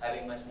is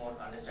having much more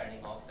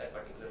understanding of that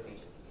particular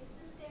feature.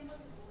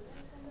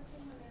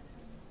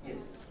 Yes,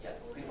 yeah.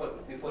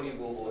 Before you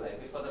go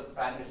live, before the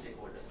primary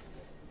stakeholders.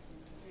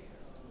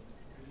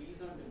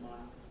 Release on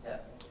demand. Yeah.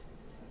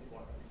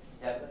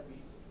 Yeah.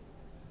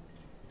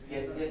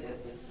 Yes.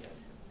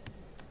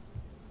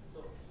 So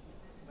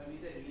when we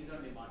say release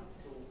on demand,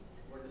 so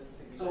what does it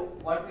signify? So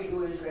what we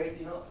do is, right,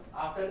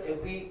 after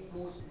every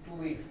two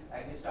weeks,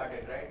 as we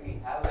started, right,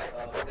 we have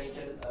a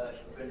potential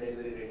shipment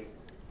delivery ready,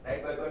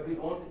 right? But we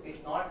don't.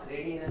 It's not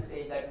ready in a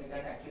stage that we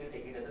can actually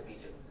take it as a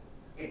feature.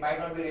 It might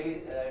not be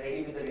really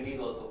ready with the release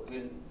also.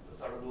 We'll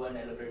sort of do an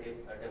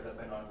elaborative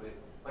development onto it.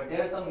 But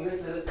there are some US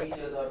level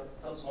features or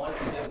some small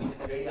feature which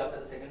is ready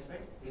after the second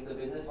sprint. If the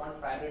business wants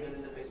primarily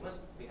during the Christmas,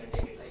 we can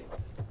take it live.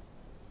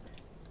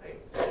 Right?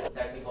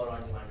 That we call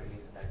on demand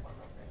release at that point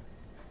of time.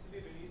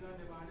 Actually, release on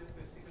demand is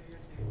basically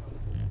a safe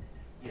concept.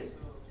 Yes.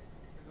 So,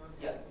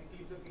 because you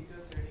keep the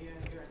features ready and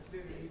you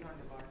actually release on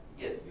demand.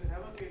 Yes. You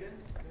have a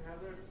cadence, you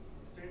have a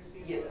sprint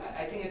team. Yes,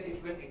 I think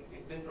it's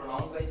been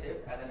pronounced by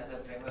SAFE as a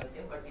framework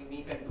thing, but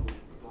we can do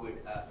it.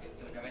 I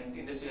mean, the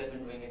industry has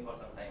been doing it for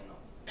some time now.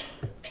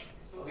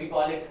 So we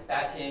call it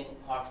patching,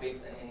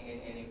 hotfix, and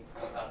any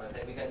conference.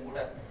 We can put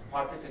a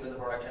hotfix into the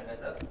production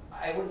method.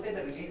 I would say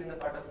the release in the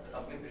part of the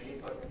complete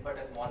release, but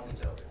a small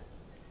feature of it.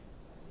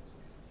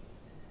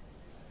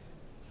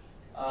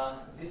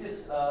 This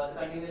is the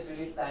continuous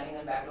release planning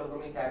and backlog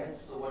grooming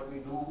cadence. So what we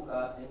do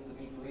in the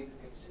week to week,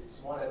 it's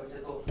small, I would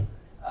say. So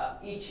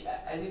each,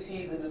 as you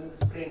see within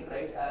the sprint,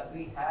 right,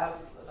 we have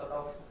sort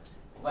of,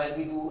 while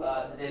we do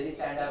the daily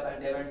stand-up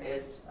and dev and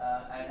test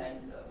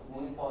and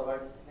moving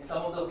forward, in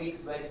some of the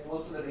weeks where it's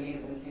close to the release,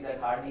 we'll see that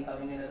hardening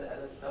coming in as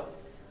a stuff,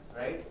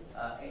 right,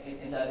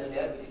 in the other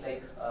layer, which is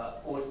like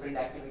core sprint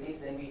activities.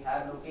 Then we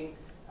have looking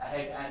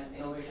ahead and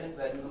innovation,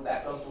 where we do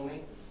backlog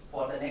grooming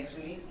for the next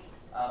release.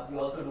 We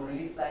also do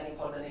release planning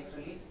for the next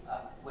release,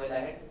 well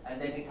ahead,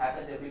 and then it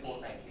happens every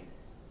fortnightly.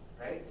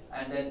 Right,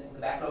 and then the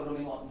backlog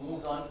grooming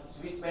moves on. So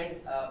we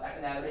spend at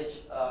an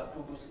average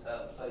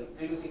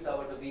 3 to 6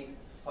 hours a week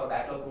for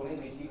backlog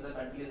grooming, which gives a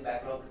continuous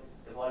backlog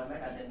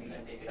development, and then we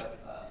can take it up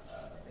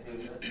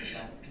during the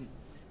planning.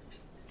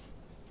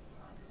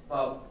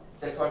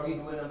 That's what we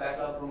do in a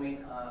backlog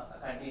grooming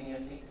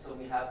continuously. So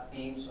we have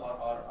teams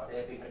or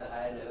they pick at a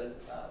higher level,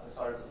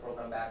 sort of the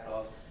program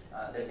backlog.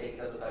 They take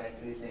it up to current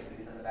release, next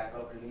release, and the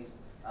backlog release.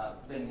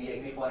 Then we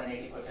agree for an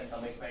 80%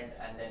 commitment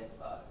and then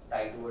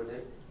tie towards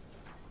it.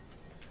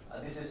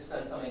 This is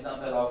some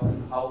example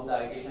of how the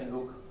ideation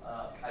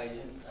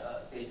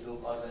stage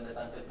look, or when the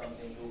concept comes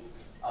into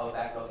our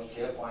backlog in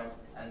SharePoint,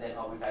 and then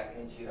how we track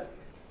it in Jira.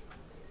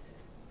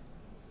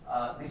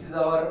 This is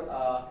our,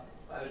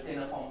 I would say,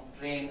 in a form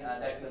train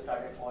that we have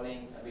started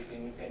following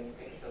between UK and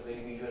UK. It's a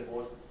very visual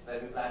board where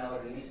we plan our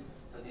release.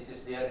 So this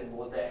is there in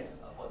both the end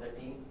for the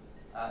team.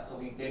 So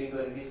we daily do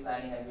a release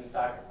planning, and we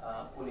start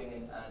pulling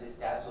in these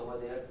tabs over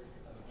there,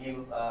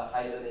 give a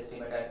high-level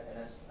estimate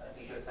in a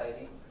t-shirt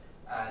sizing,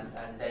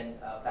 and then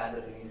plan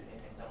the release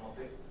in terms of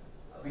it.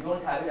 We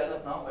don't have it as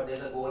of now, but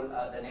there's a goal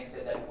the next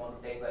year that we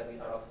want to take, where we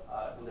sort of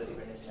do the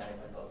dependency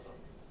management also.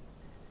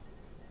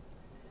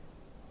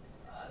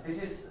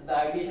 this is the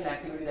ideation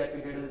activity that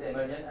we did with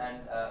Emergent, and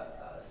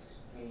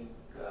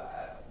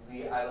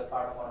I was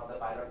part of one of the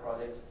pilot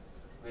projects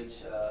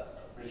which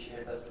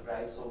appreciated us to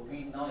drive. So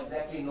we now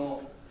exactly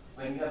know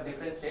when we have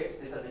different states,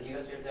 these are the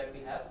Jira states that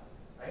we have,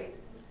 right?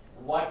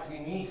 What we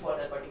need for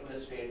that particular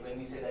state when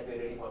we say that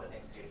we're ready for the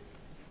next state,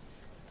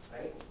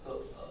 right?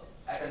 So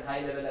at a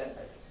high level, and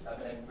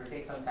it will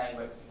take some time,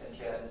 but we can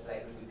share the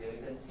slide with you there.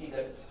 You can see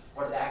that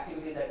what are the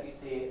activities that we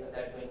say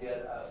that when we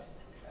are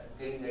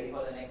getting ready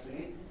for the next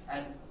release.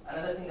 And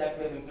another thing that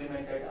we have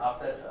implemented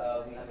after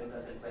we have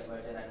implemented by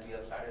Emergent, and we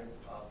have started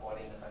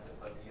following a concept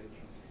called PFD,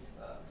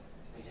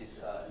 which is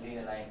lean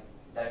aligned,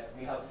 that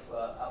we have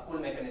a pull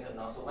mechanism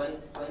now. So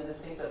when these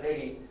things are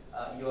ready,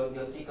 your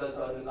stickers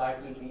or your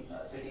cards will be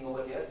sitting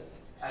over here,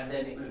 and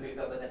then it will pick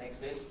up at the next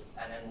place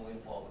and then moving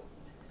forward.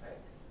 Right?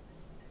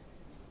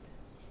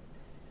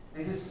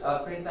 This is a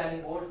sprint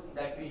planning board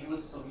that we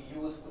use. So we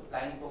use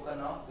planning poker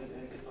now with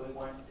relative story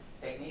point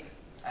techniques,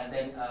 and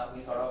then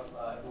we sort of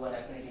do an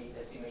affinity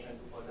estimation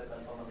to further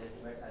confirm the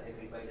estimate as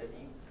agreed by the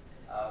team.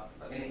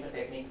 Again, it's a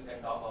technique we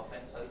can talk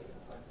offline. Sorry.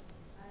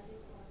 I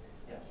just wanted,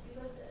 Yeah.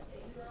 because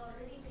you are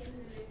already saying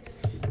related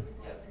to the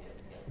Yeah.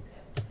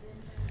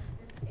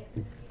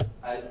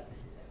 then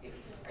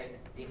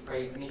If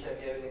I finish up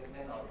here, I will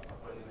explain, or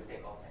probably will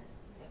take off.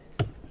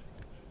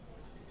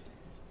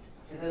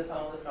 So there are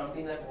some of the Scrum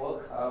teams at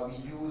work. We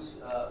use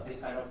this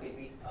kind of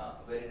KP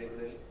very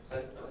regularly. Sir?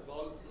 A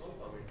small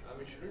comment. I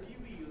mean, shouldn't you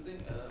be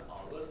using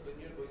hours when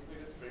you're going through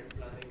your sprint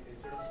planning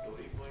instead of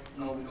story point?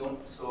 No, we don't.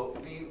 So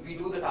we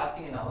do the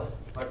tasking in hours,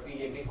 but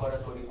we agree for a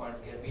story point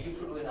here. We used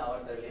to do in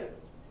hours earlier,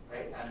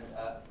 right? And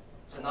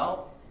so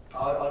now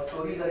our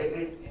stories are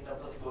agreed in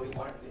terms of story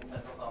point, in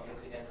terms of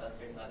complexity and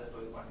constraint and other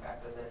story point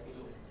factors that we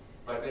do.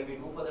 But when we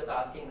do for the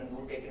tasking and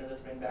do take it in the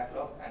sprint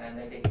backlog and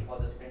then take it for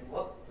the sprint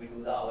work, we do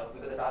the hours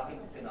because the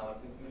tasking is in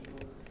hours.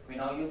 We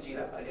now use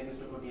Jira. Earlier we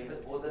used to do DFS.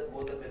 Both the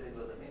places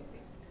was the same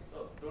thing.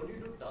 So don't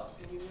you do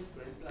tasking in your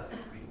sprint planning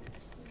view?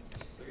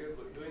 So you're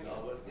doing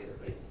hours. Yes.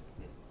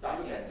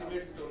 So you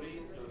estimate story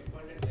in story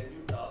point and then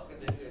you task and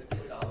then you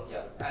estimate hours.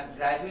 Yeah, and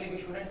gradually we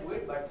shouldn't do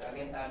it, but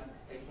again,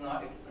 it's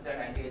that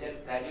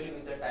anti-agile. Gradually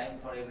with the time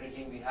for every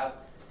team, we have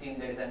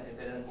seen there is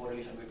a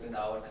correlation between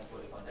the hours and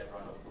story point that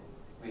run up to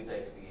with the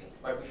experience.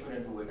 But we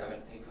shouldn't do it. I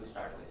mean, if you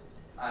start with.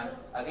 And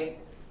again,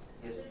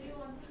 yes. So do you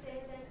want to say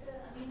that,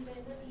 when the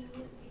team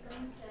is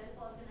becoming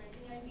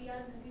self-organizing and we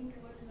are moving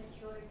towards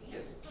maturity,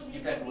 Yes, so you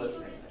we can do a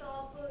should sprint.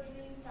 stop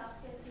doing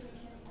task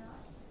estimation in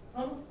hours?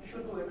 No, you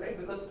should do it, right?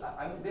 Because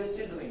they're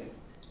still doing it.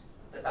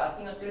 The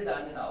tasking are still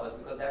done in hours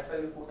because that's why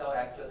we put our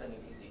actuals and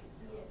ETC.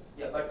 Yes.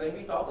 Yeah, but when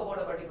we talk about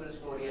a particular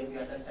story and we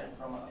understand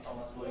from a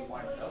story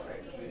point of view, right,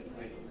 we'll do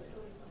this.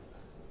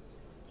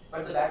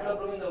 But the backlog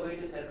grooming, the way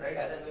it is held, right,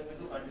 as and when we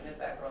do continuous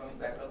backlog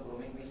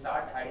grooming, we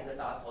start adding the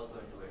task also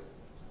into it.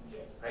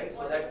 Yes. Right?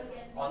 So that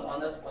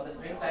on the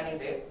sprint planning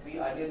day, we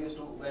earlier used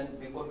to,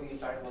 before we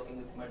started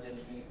working with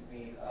Emergent, we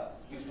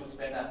used to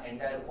spend an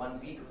entire 1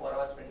 week for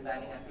our sprint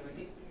planning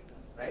activities,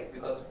 right?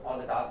 Because all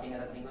the tasking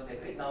and everything was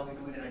agreed. Now we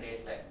do it in a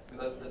day's time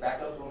because the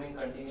backlog grooming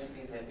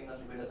continuously is helping us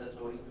to build up the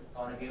story.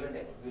 So on a given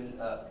day, we'll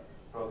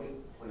probably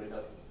pull it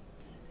up.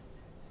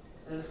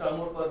 This is Scrum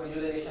mode for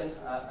visualizations.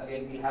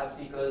 Again, we have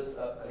stickers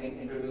again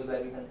introduced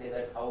where we can say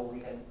that how we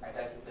can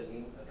attach with the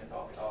link. We can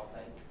talk it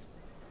offline.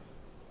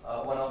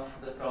 One of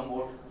the Scrum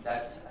board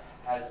that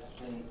has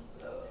been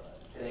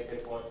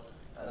selected for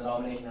the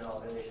nomination and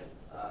organization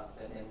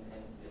in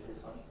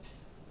this one.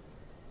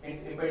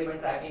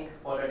 Impediment tracking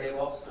for the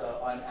DevOps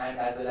and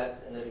as well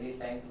as in the release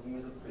time, we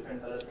use a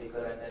different color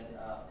sticker and then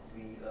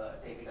we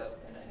take it up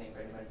in an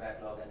impediment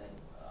backlog and then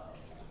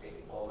take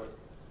it forward.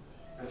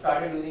 We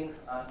started using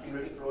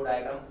cumulative flow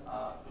diagram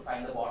to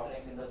find the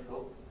bottlenecks in the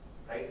flow,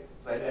 right?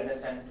 Where we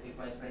understand if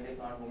my sprint is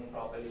not moving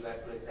properly, where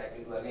to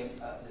exactly do again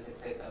this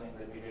exercise. I mean,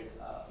 when we did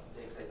the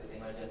exercise with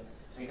Emergent,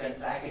 so you can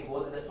track it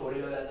both at the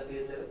story level and the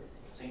phase level.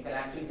 So you can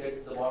actually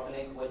get the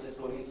bottleneck, what the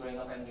story is throwing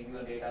up, and give you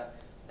a data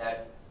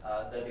that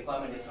the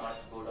requirement is not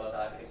good or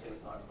the architecture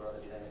is not good or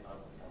the design is not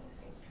good.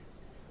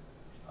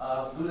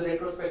 Do the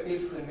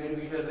retrospective in very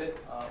visual way.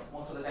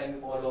 Most of the time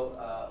we follow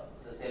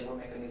the sailboat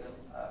mechanism.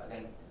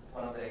 Again,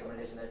 one of the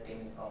recommendations that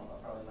came in from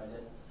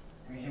Emergent.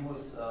 We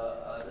use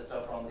the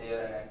stuff from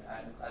there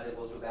and as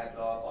opposed to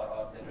backlog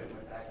or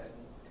development track.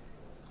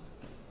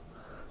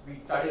 We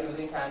started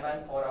using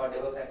Kanban for our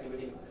DevOps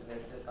activity.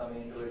 Let's just come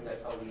into it.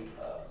 That's how we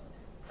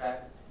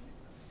track.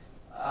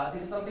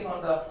 This is something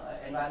on the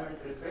environment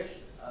refresh.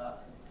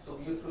 So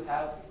we used to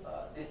have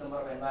this number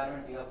of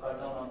environment. We have cut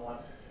down on one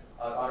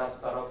or a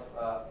sort of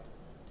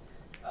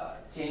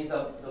change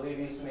the way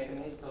we used to make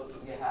things. So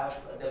we have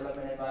a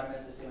development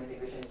environment, system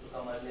integration used to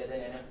come earlier,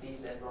 then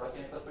NFT, then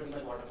production. It was pretty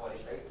much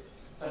waterfallish, right?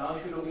 So now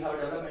if you do, we have a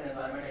development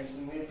environment and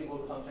immediately go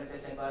to function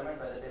test environment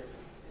where the test is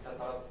a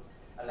sort of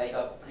like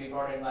a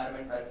pre-prod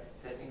environment where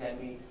testing can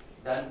be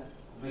done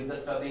with the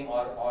stubbing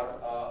or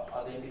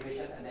the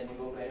integration, and then we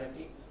go to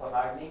NFT for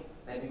hardening,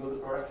 then we go to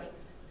production.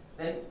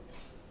 Then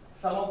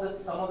some of the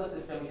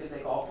system which is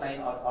like offline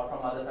or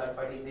from other third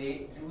party,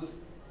 they use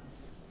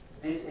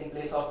this in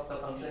place of the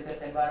functional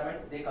test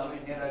environment. They come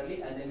in here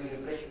early, and then we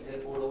refresh their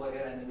code over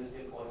here, and then we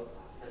still follow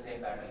the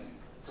same pattern.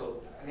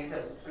 So again,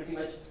 sir, pretty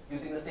much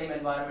using the same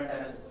environment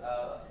and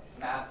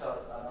mapped or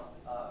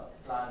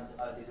planned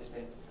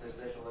discipline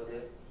refresh over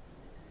there.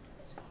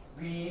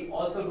 We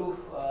also do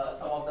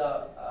some of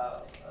the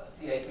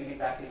CI/CD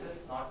practices,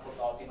 not for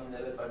the optimum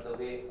level, but the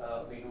way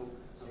we do.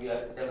 So we are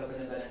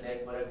developing and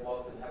dead bullet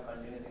box. We have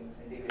continuous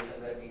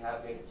integration where we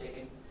have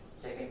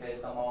check-in pairs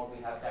come out.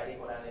 We have static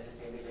code analysis,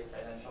 change check,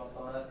 and so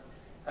on.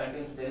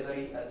 Continuous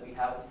delivery. We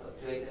have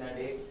trace in a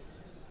day,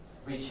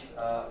 which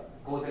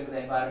goes into the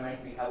environment.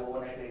 We have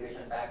overnight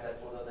regression back that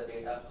shows us the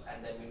data,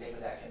 and then we take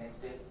the action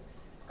next day.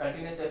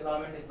 Continuous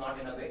deployment is not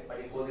in a way, but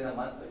it goes in a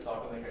month. It's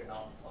automated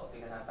now. We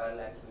can have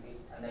parallel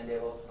activities, and then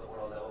DevOps support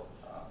all the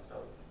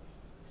stuff.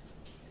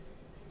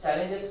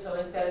 Challenges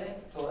when scaling.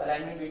 So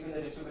alignment between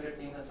the distributed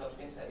teams and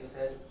sub-teams, as you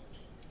said.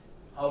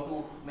 How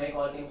to make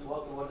all teams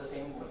work towards the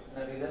same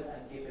rhythm and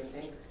keep in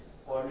sync.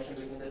 Coordination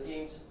between the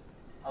teams.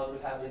 How to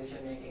have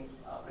decision-making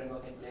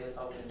framework in place.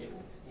 How to make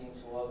teams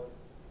work.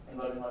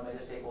 Involving all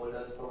major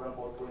stakeholders. Program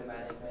portfolio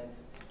management.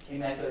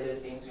 Immature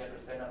teams, we have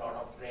to spend a lot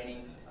of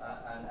training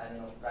and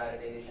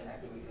prioritization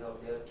activities out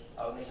there.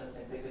 Organizational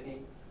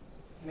simplicity.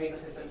 Make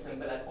the system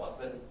simple as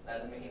possible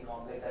rather than making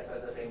complex. That's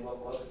where the framework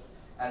works.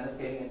 And the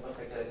scaling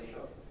infrastructure is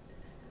sure.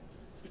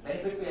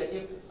 Benefit we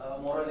achieved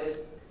more or less.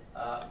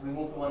 We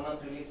moved to 1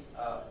 month release,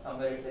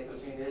 somewhere it's like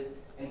 15 days.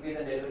 Increase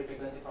in delivery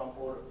frequency from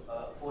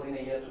 4 in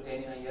a year to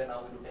 10 in a year.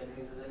 Now we do 10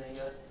 releases in a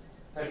year.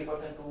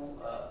 30% to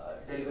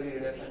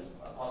delivery reduction,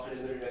 cost of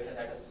delivery reduction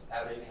that has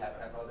averagely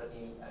happened across the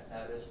team at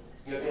an average.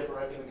 Year-to-year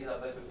productivity is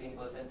up by 15%.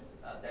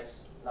 That's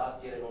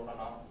last year, I don't know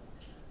now.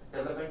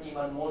 Development team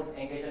are more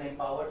engaged and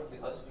empowered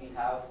because we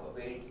have a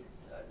very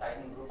tight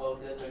group out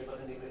there,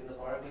 30% decrease in the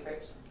product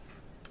effects.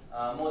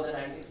 More than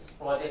 96%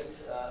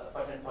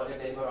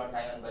 project delivered on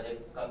time and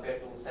budget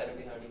compared to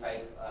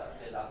 70-75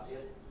 till last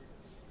year.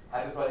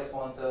 Happy project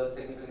sponsors,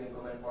 significant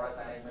improvement in product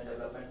management,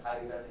 development, high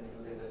returns in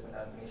user investment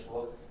and finished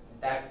work.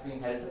 That's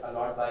being helped a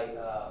lot by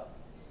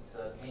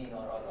the lean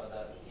or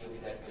the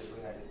COD that we're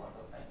doing at this point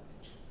of time.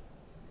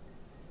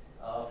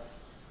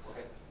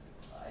 Okay,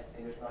 I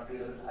think it's not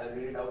readable. I'll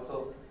read it out.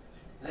 So,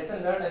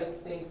 lesson learned, I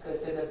think,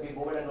 say that be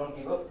bold and don't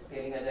give up.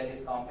 Scaling agile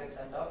is complex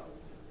and tough.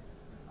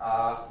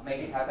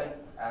 Make it happen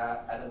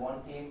as a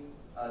one team.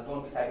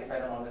 Don't be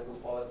satisfied and always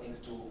look for things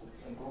to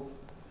improve.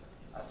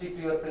 Stick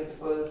to your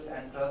principles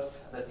and trust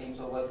the teams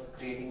over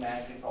creating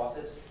mandatory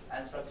process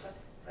and structure.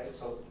 Right.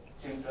 So,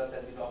 team trust,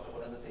 as we talked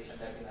about in the session,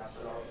 that we have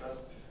a lot of trust.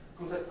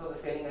 True success of the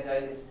scaling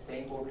agile is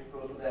staying close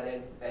to the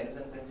agile values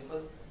and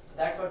principles. So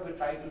that's what we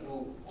try to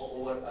do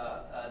over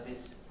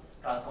this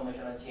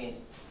transformation and change.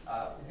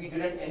 We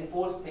didn't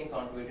enforce things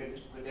onto it.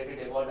 We let it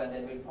evolve, and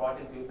then we brought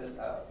in people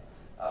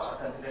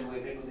considered who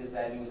agreed to these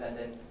values, and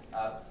then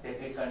they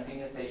did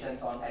continuous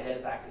sessions on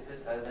agile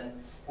practices rather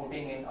than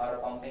putting in or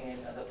pumping in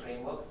the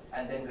framework.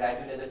 And then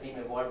gradually, as the team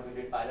evolved, we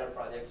did pilot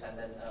projects, and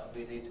then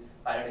we did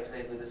pilot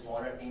exercise with a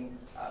smaller team,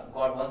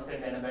 got one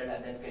sprint enabled,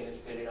 and then scaled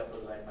it up to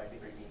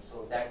multiple teams.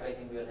 So that way, I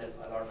think we are helped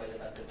a lot by the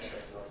consultant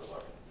that we also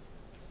got.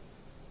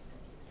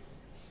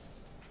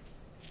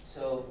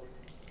 So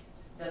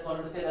just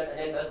wanted to say that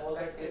agile does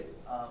work at scale,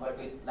 but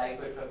with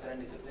lightweight structure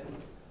and discipline.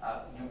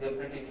 You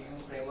definitely, if you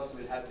use framework,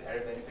 will have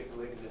added benefit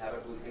to it. You will have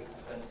a toolkit.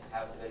 You can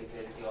have very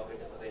clarity of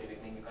it at the very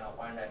beginning. You can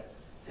appoint and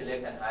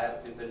select and hire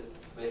people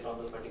based on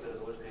those particular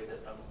roles, create the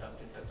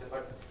structure.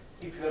 But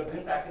if you have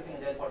been practicing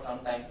agile for some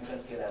time, you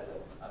can scale as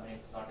well. I mean,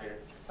 it's not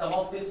really. Some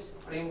of this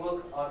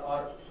framework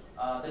or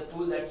the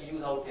tool that you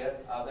use out here,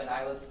 when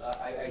I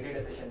did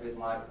a session with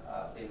Mark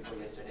day before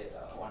yesterday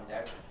on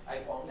that,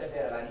 I found that they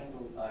are aligning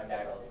to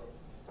that also.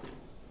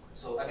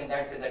 So again,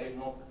 that says that there is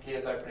no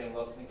clear-cut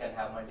framework. We can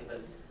have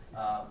multiple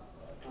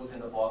tools in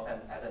the box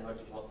and as and when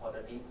it work for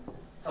the team.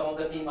 Some of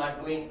the team are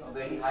doing a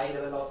very high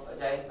level of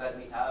agile where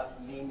we have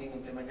lean being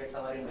implemented.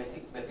 Some are in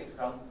basic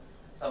Scrum.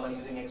 Some are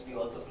using XP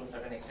also to a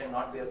certain extent,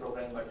 not pair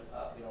programming, but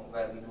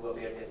where we do a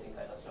pair testing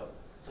kind of stuff.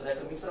 So that's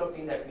a mixture of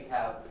team that we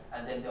have,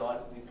 and then they all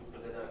we took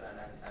together and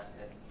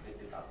then did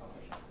the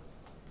transformation.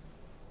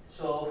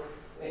 So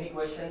any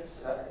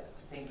questions? I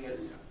think we are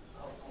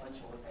how much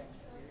more time?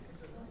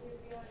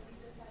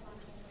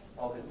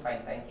 Okay,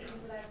 fine, thank you.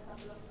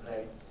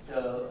 Right.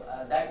 So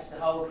that's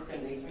how you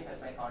can reach me as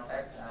my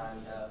contact,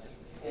 and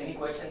any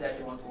question that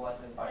you want to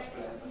ask in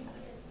particular.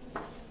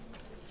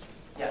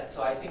 Yeah,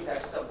 so I think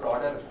that's a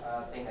broader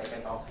thing I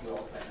can talk to you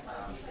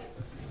offline.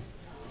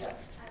 Yeah.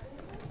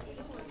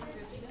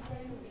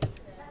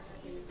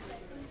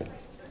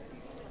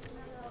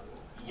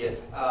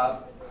 Yes,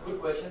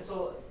 good question.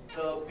 So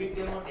the big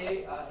demo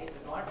day, it's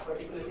not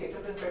particularly,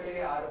 acceptance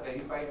criteria are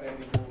verified when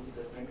we do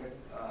the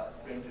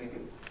sprint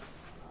review.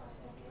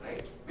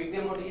 Right? Big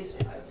demo days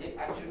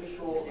actually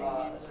show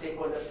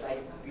stakeholders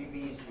like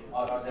VPs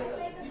or other.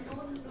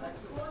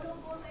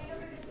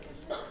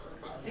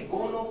 See,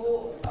 go no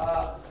go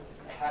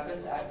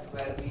happens at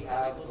where we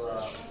have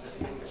the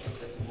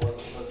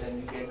because then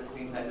we get the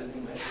screen values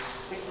in.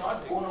 It's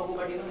not go no go,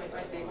 but if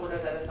my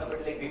stakeholders as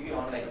somebody like VP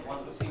online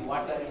wants to see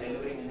what are you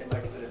delivering in that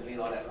particular release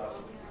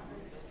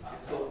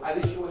So I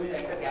will show you the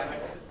entire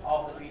gamut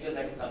of the features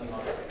that is coming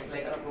out. It's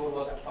like a floor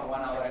work for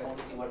 1 hour. I want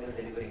to see what you're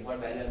delivering, what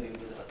value I'm giving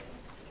to the customer.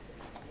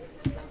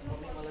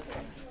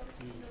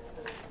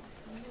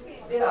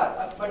 There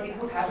are, but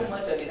it would happen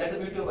much earlier. That's the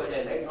beauty of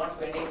Agile, right? Not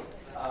spending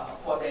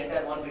for the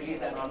entire one release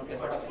and on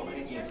effort of so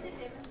many teams.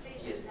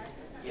 Yes.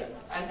 Yeah.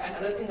 And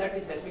another thing that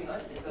is helping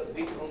us is the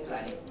big room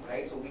planning,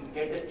 right? So we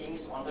get the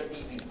teams on the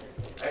TV,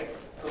 right?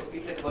 So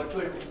it's like a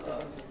virtual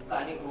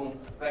planning room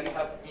where you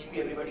have TV,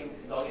 everybody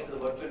log into the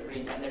virtual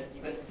bridge, and then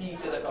you can see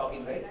each other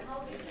talking, right?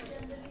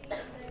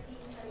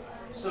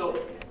 So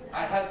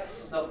I have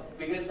the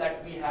biggest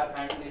that we have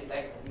handled is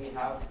like we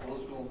have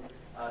close to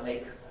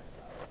like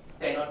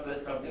 10 or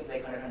 12 scrum teams,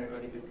 like 100,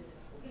 120 people.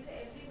 Okay, so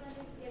everyone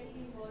is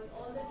getting involved.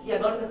 All the Yeah,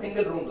 not in a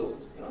single room though.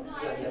 You know?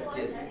 No,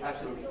 Yes,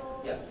 absolutely.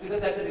 Yeah,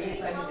 because that's the release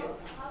planning thing.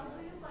 How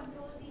do you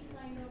control these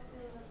kind of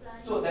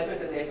plans? So that's why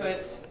the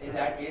SOS in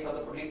that case of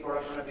the lead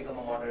product owner become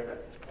a moderator.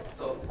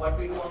 So what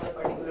we do on that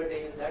particular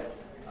day is that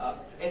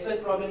SOS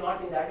probably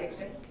not in that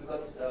extent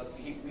because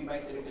we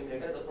might select him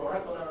later. The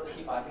product owner or the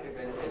chief architect,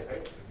 as I said,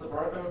 right? The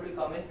product owner will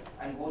come in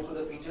and go through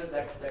the features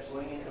that's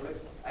going into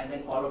it, and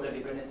then follow the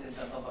dependencies in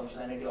terms of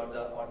functionality or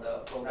the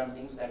program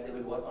things that they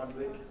will work on to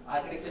it.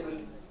 Architecture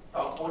will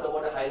talk more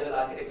about a high-level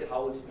architecture,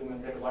 how it's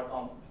implemented, what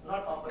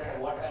not component,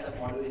 what kind of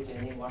module is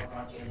changing, what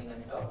not changing,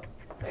 and stuff,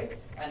 right?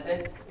 And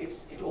then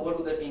it's over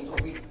to the team.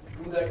 So we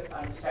do that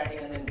understanding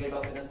and then get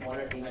off in a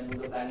smaller team and do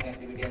the planning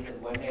activity and say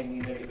when I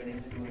need the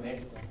dependency to be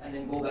met, and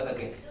then go back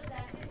again. So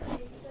that is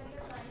basically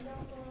a kind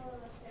of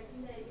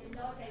setting the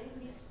agenda or telling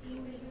which team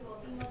will be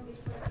working on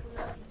which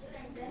particular feature,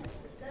 and then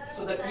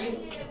So the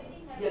team,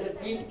 yeah, the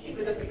team, if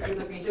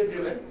it's a feature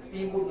driven,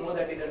 team would know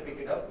that it will pick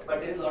it up,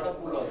 but there is a lot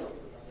of pull also.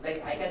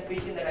 Like I can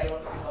pitch in that I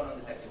want to pick on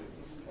this activity,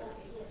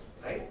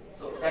 right?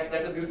 So that's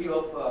the beauty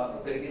of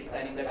the release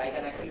planning, that I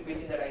can actually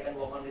pitch in that I can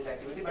work on this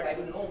activity, but I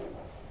will know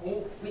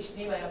which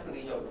team I have to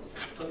reach out to.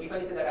 So if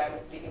I say that I am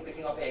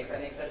picking up X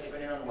and X is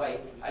dependent on Y,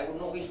 I would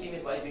know which team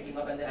is Y picking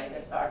up, and then I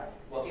can start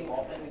working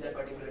offline with that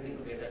particular team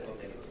to get that work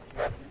delivered.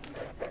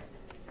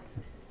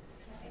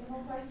 Any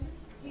more questions?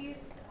 Please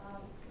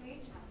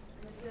reach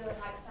with the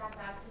hashtag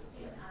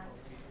 #15 and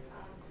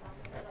Saikat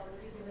has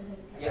already given his.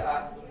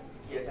 Yeah.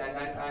 Yes, and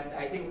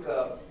I think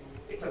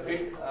it's a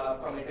bit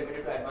from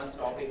intermediate to advanced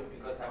topic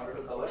because I wanted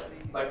to cover,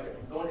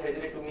 but don't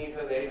hesitate to me if you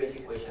have very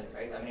basic questions,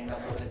 right? I mean, in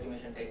terms of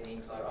estimation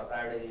techniques or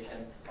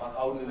prioritization, or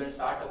how to even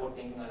start about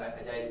thinking like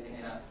Agile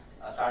in a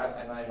startup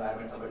kind of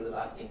environment, somebody was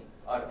asking,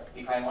 or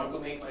if I want to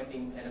make my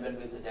team enable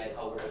with Agile,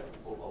 how would I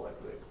go forward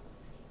to it,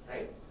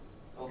 right?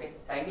 Okay,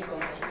 thank you so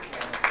much.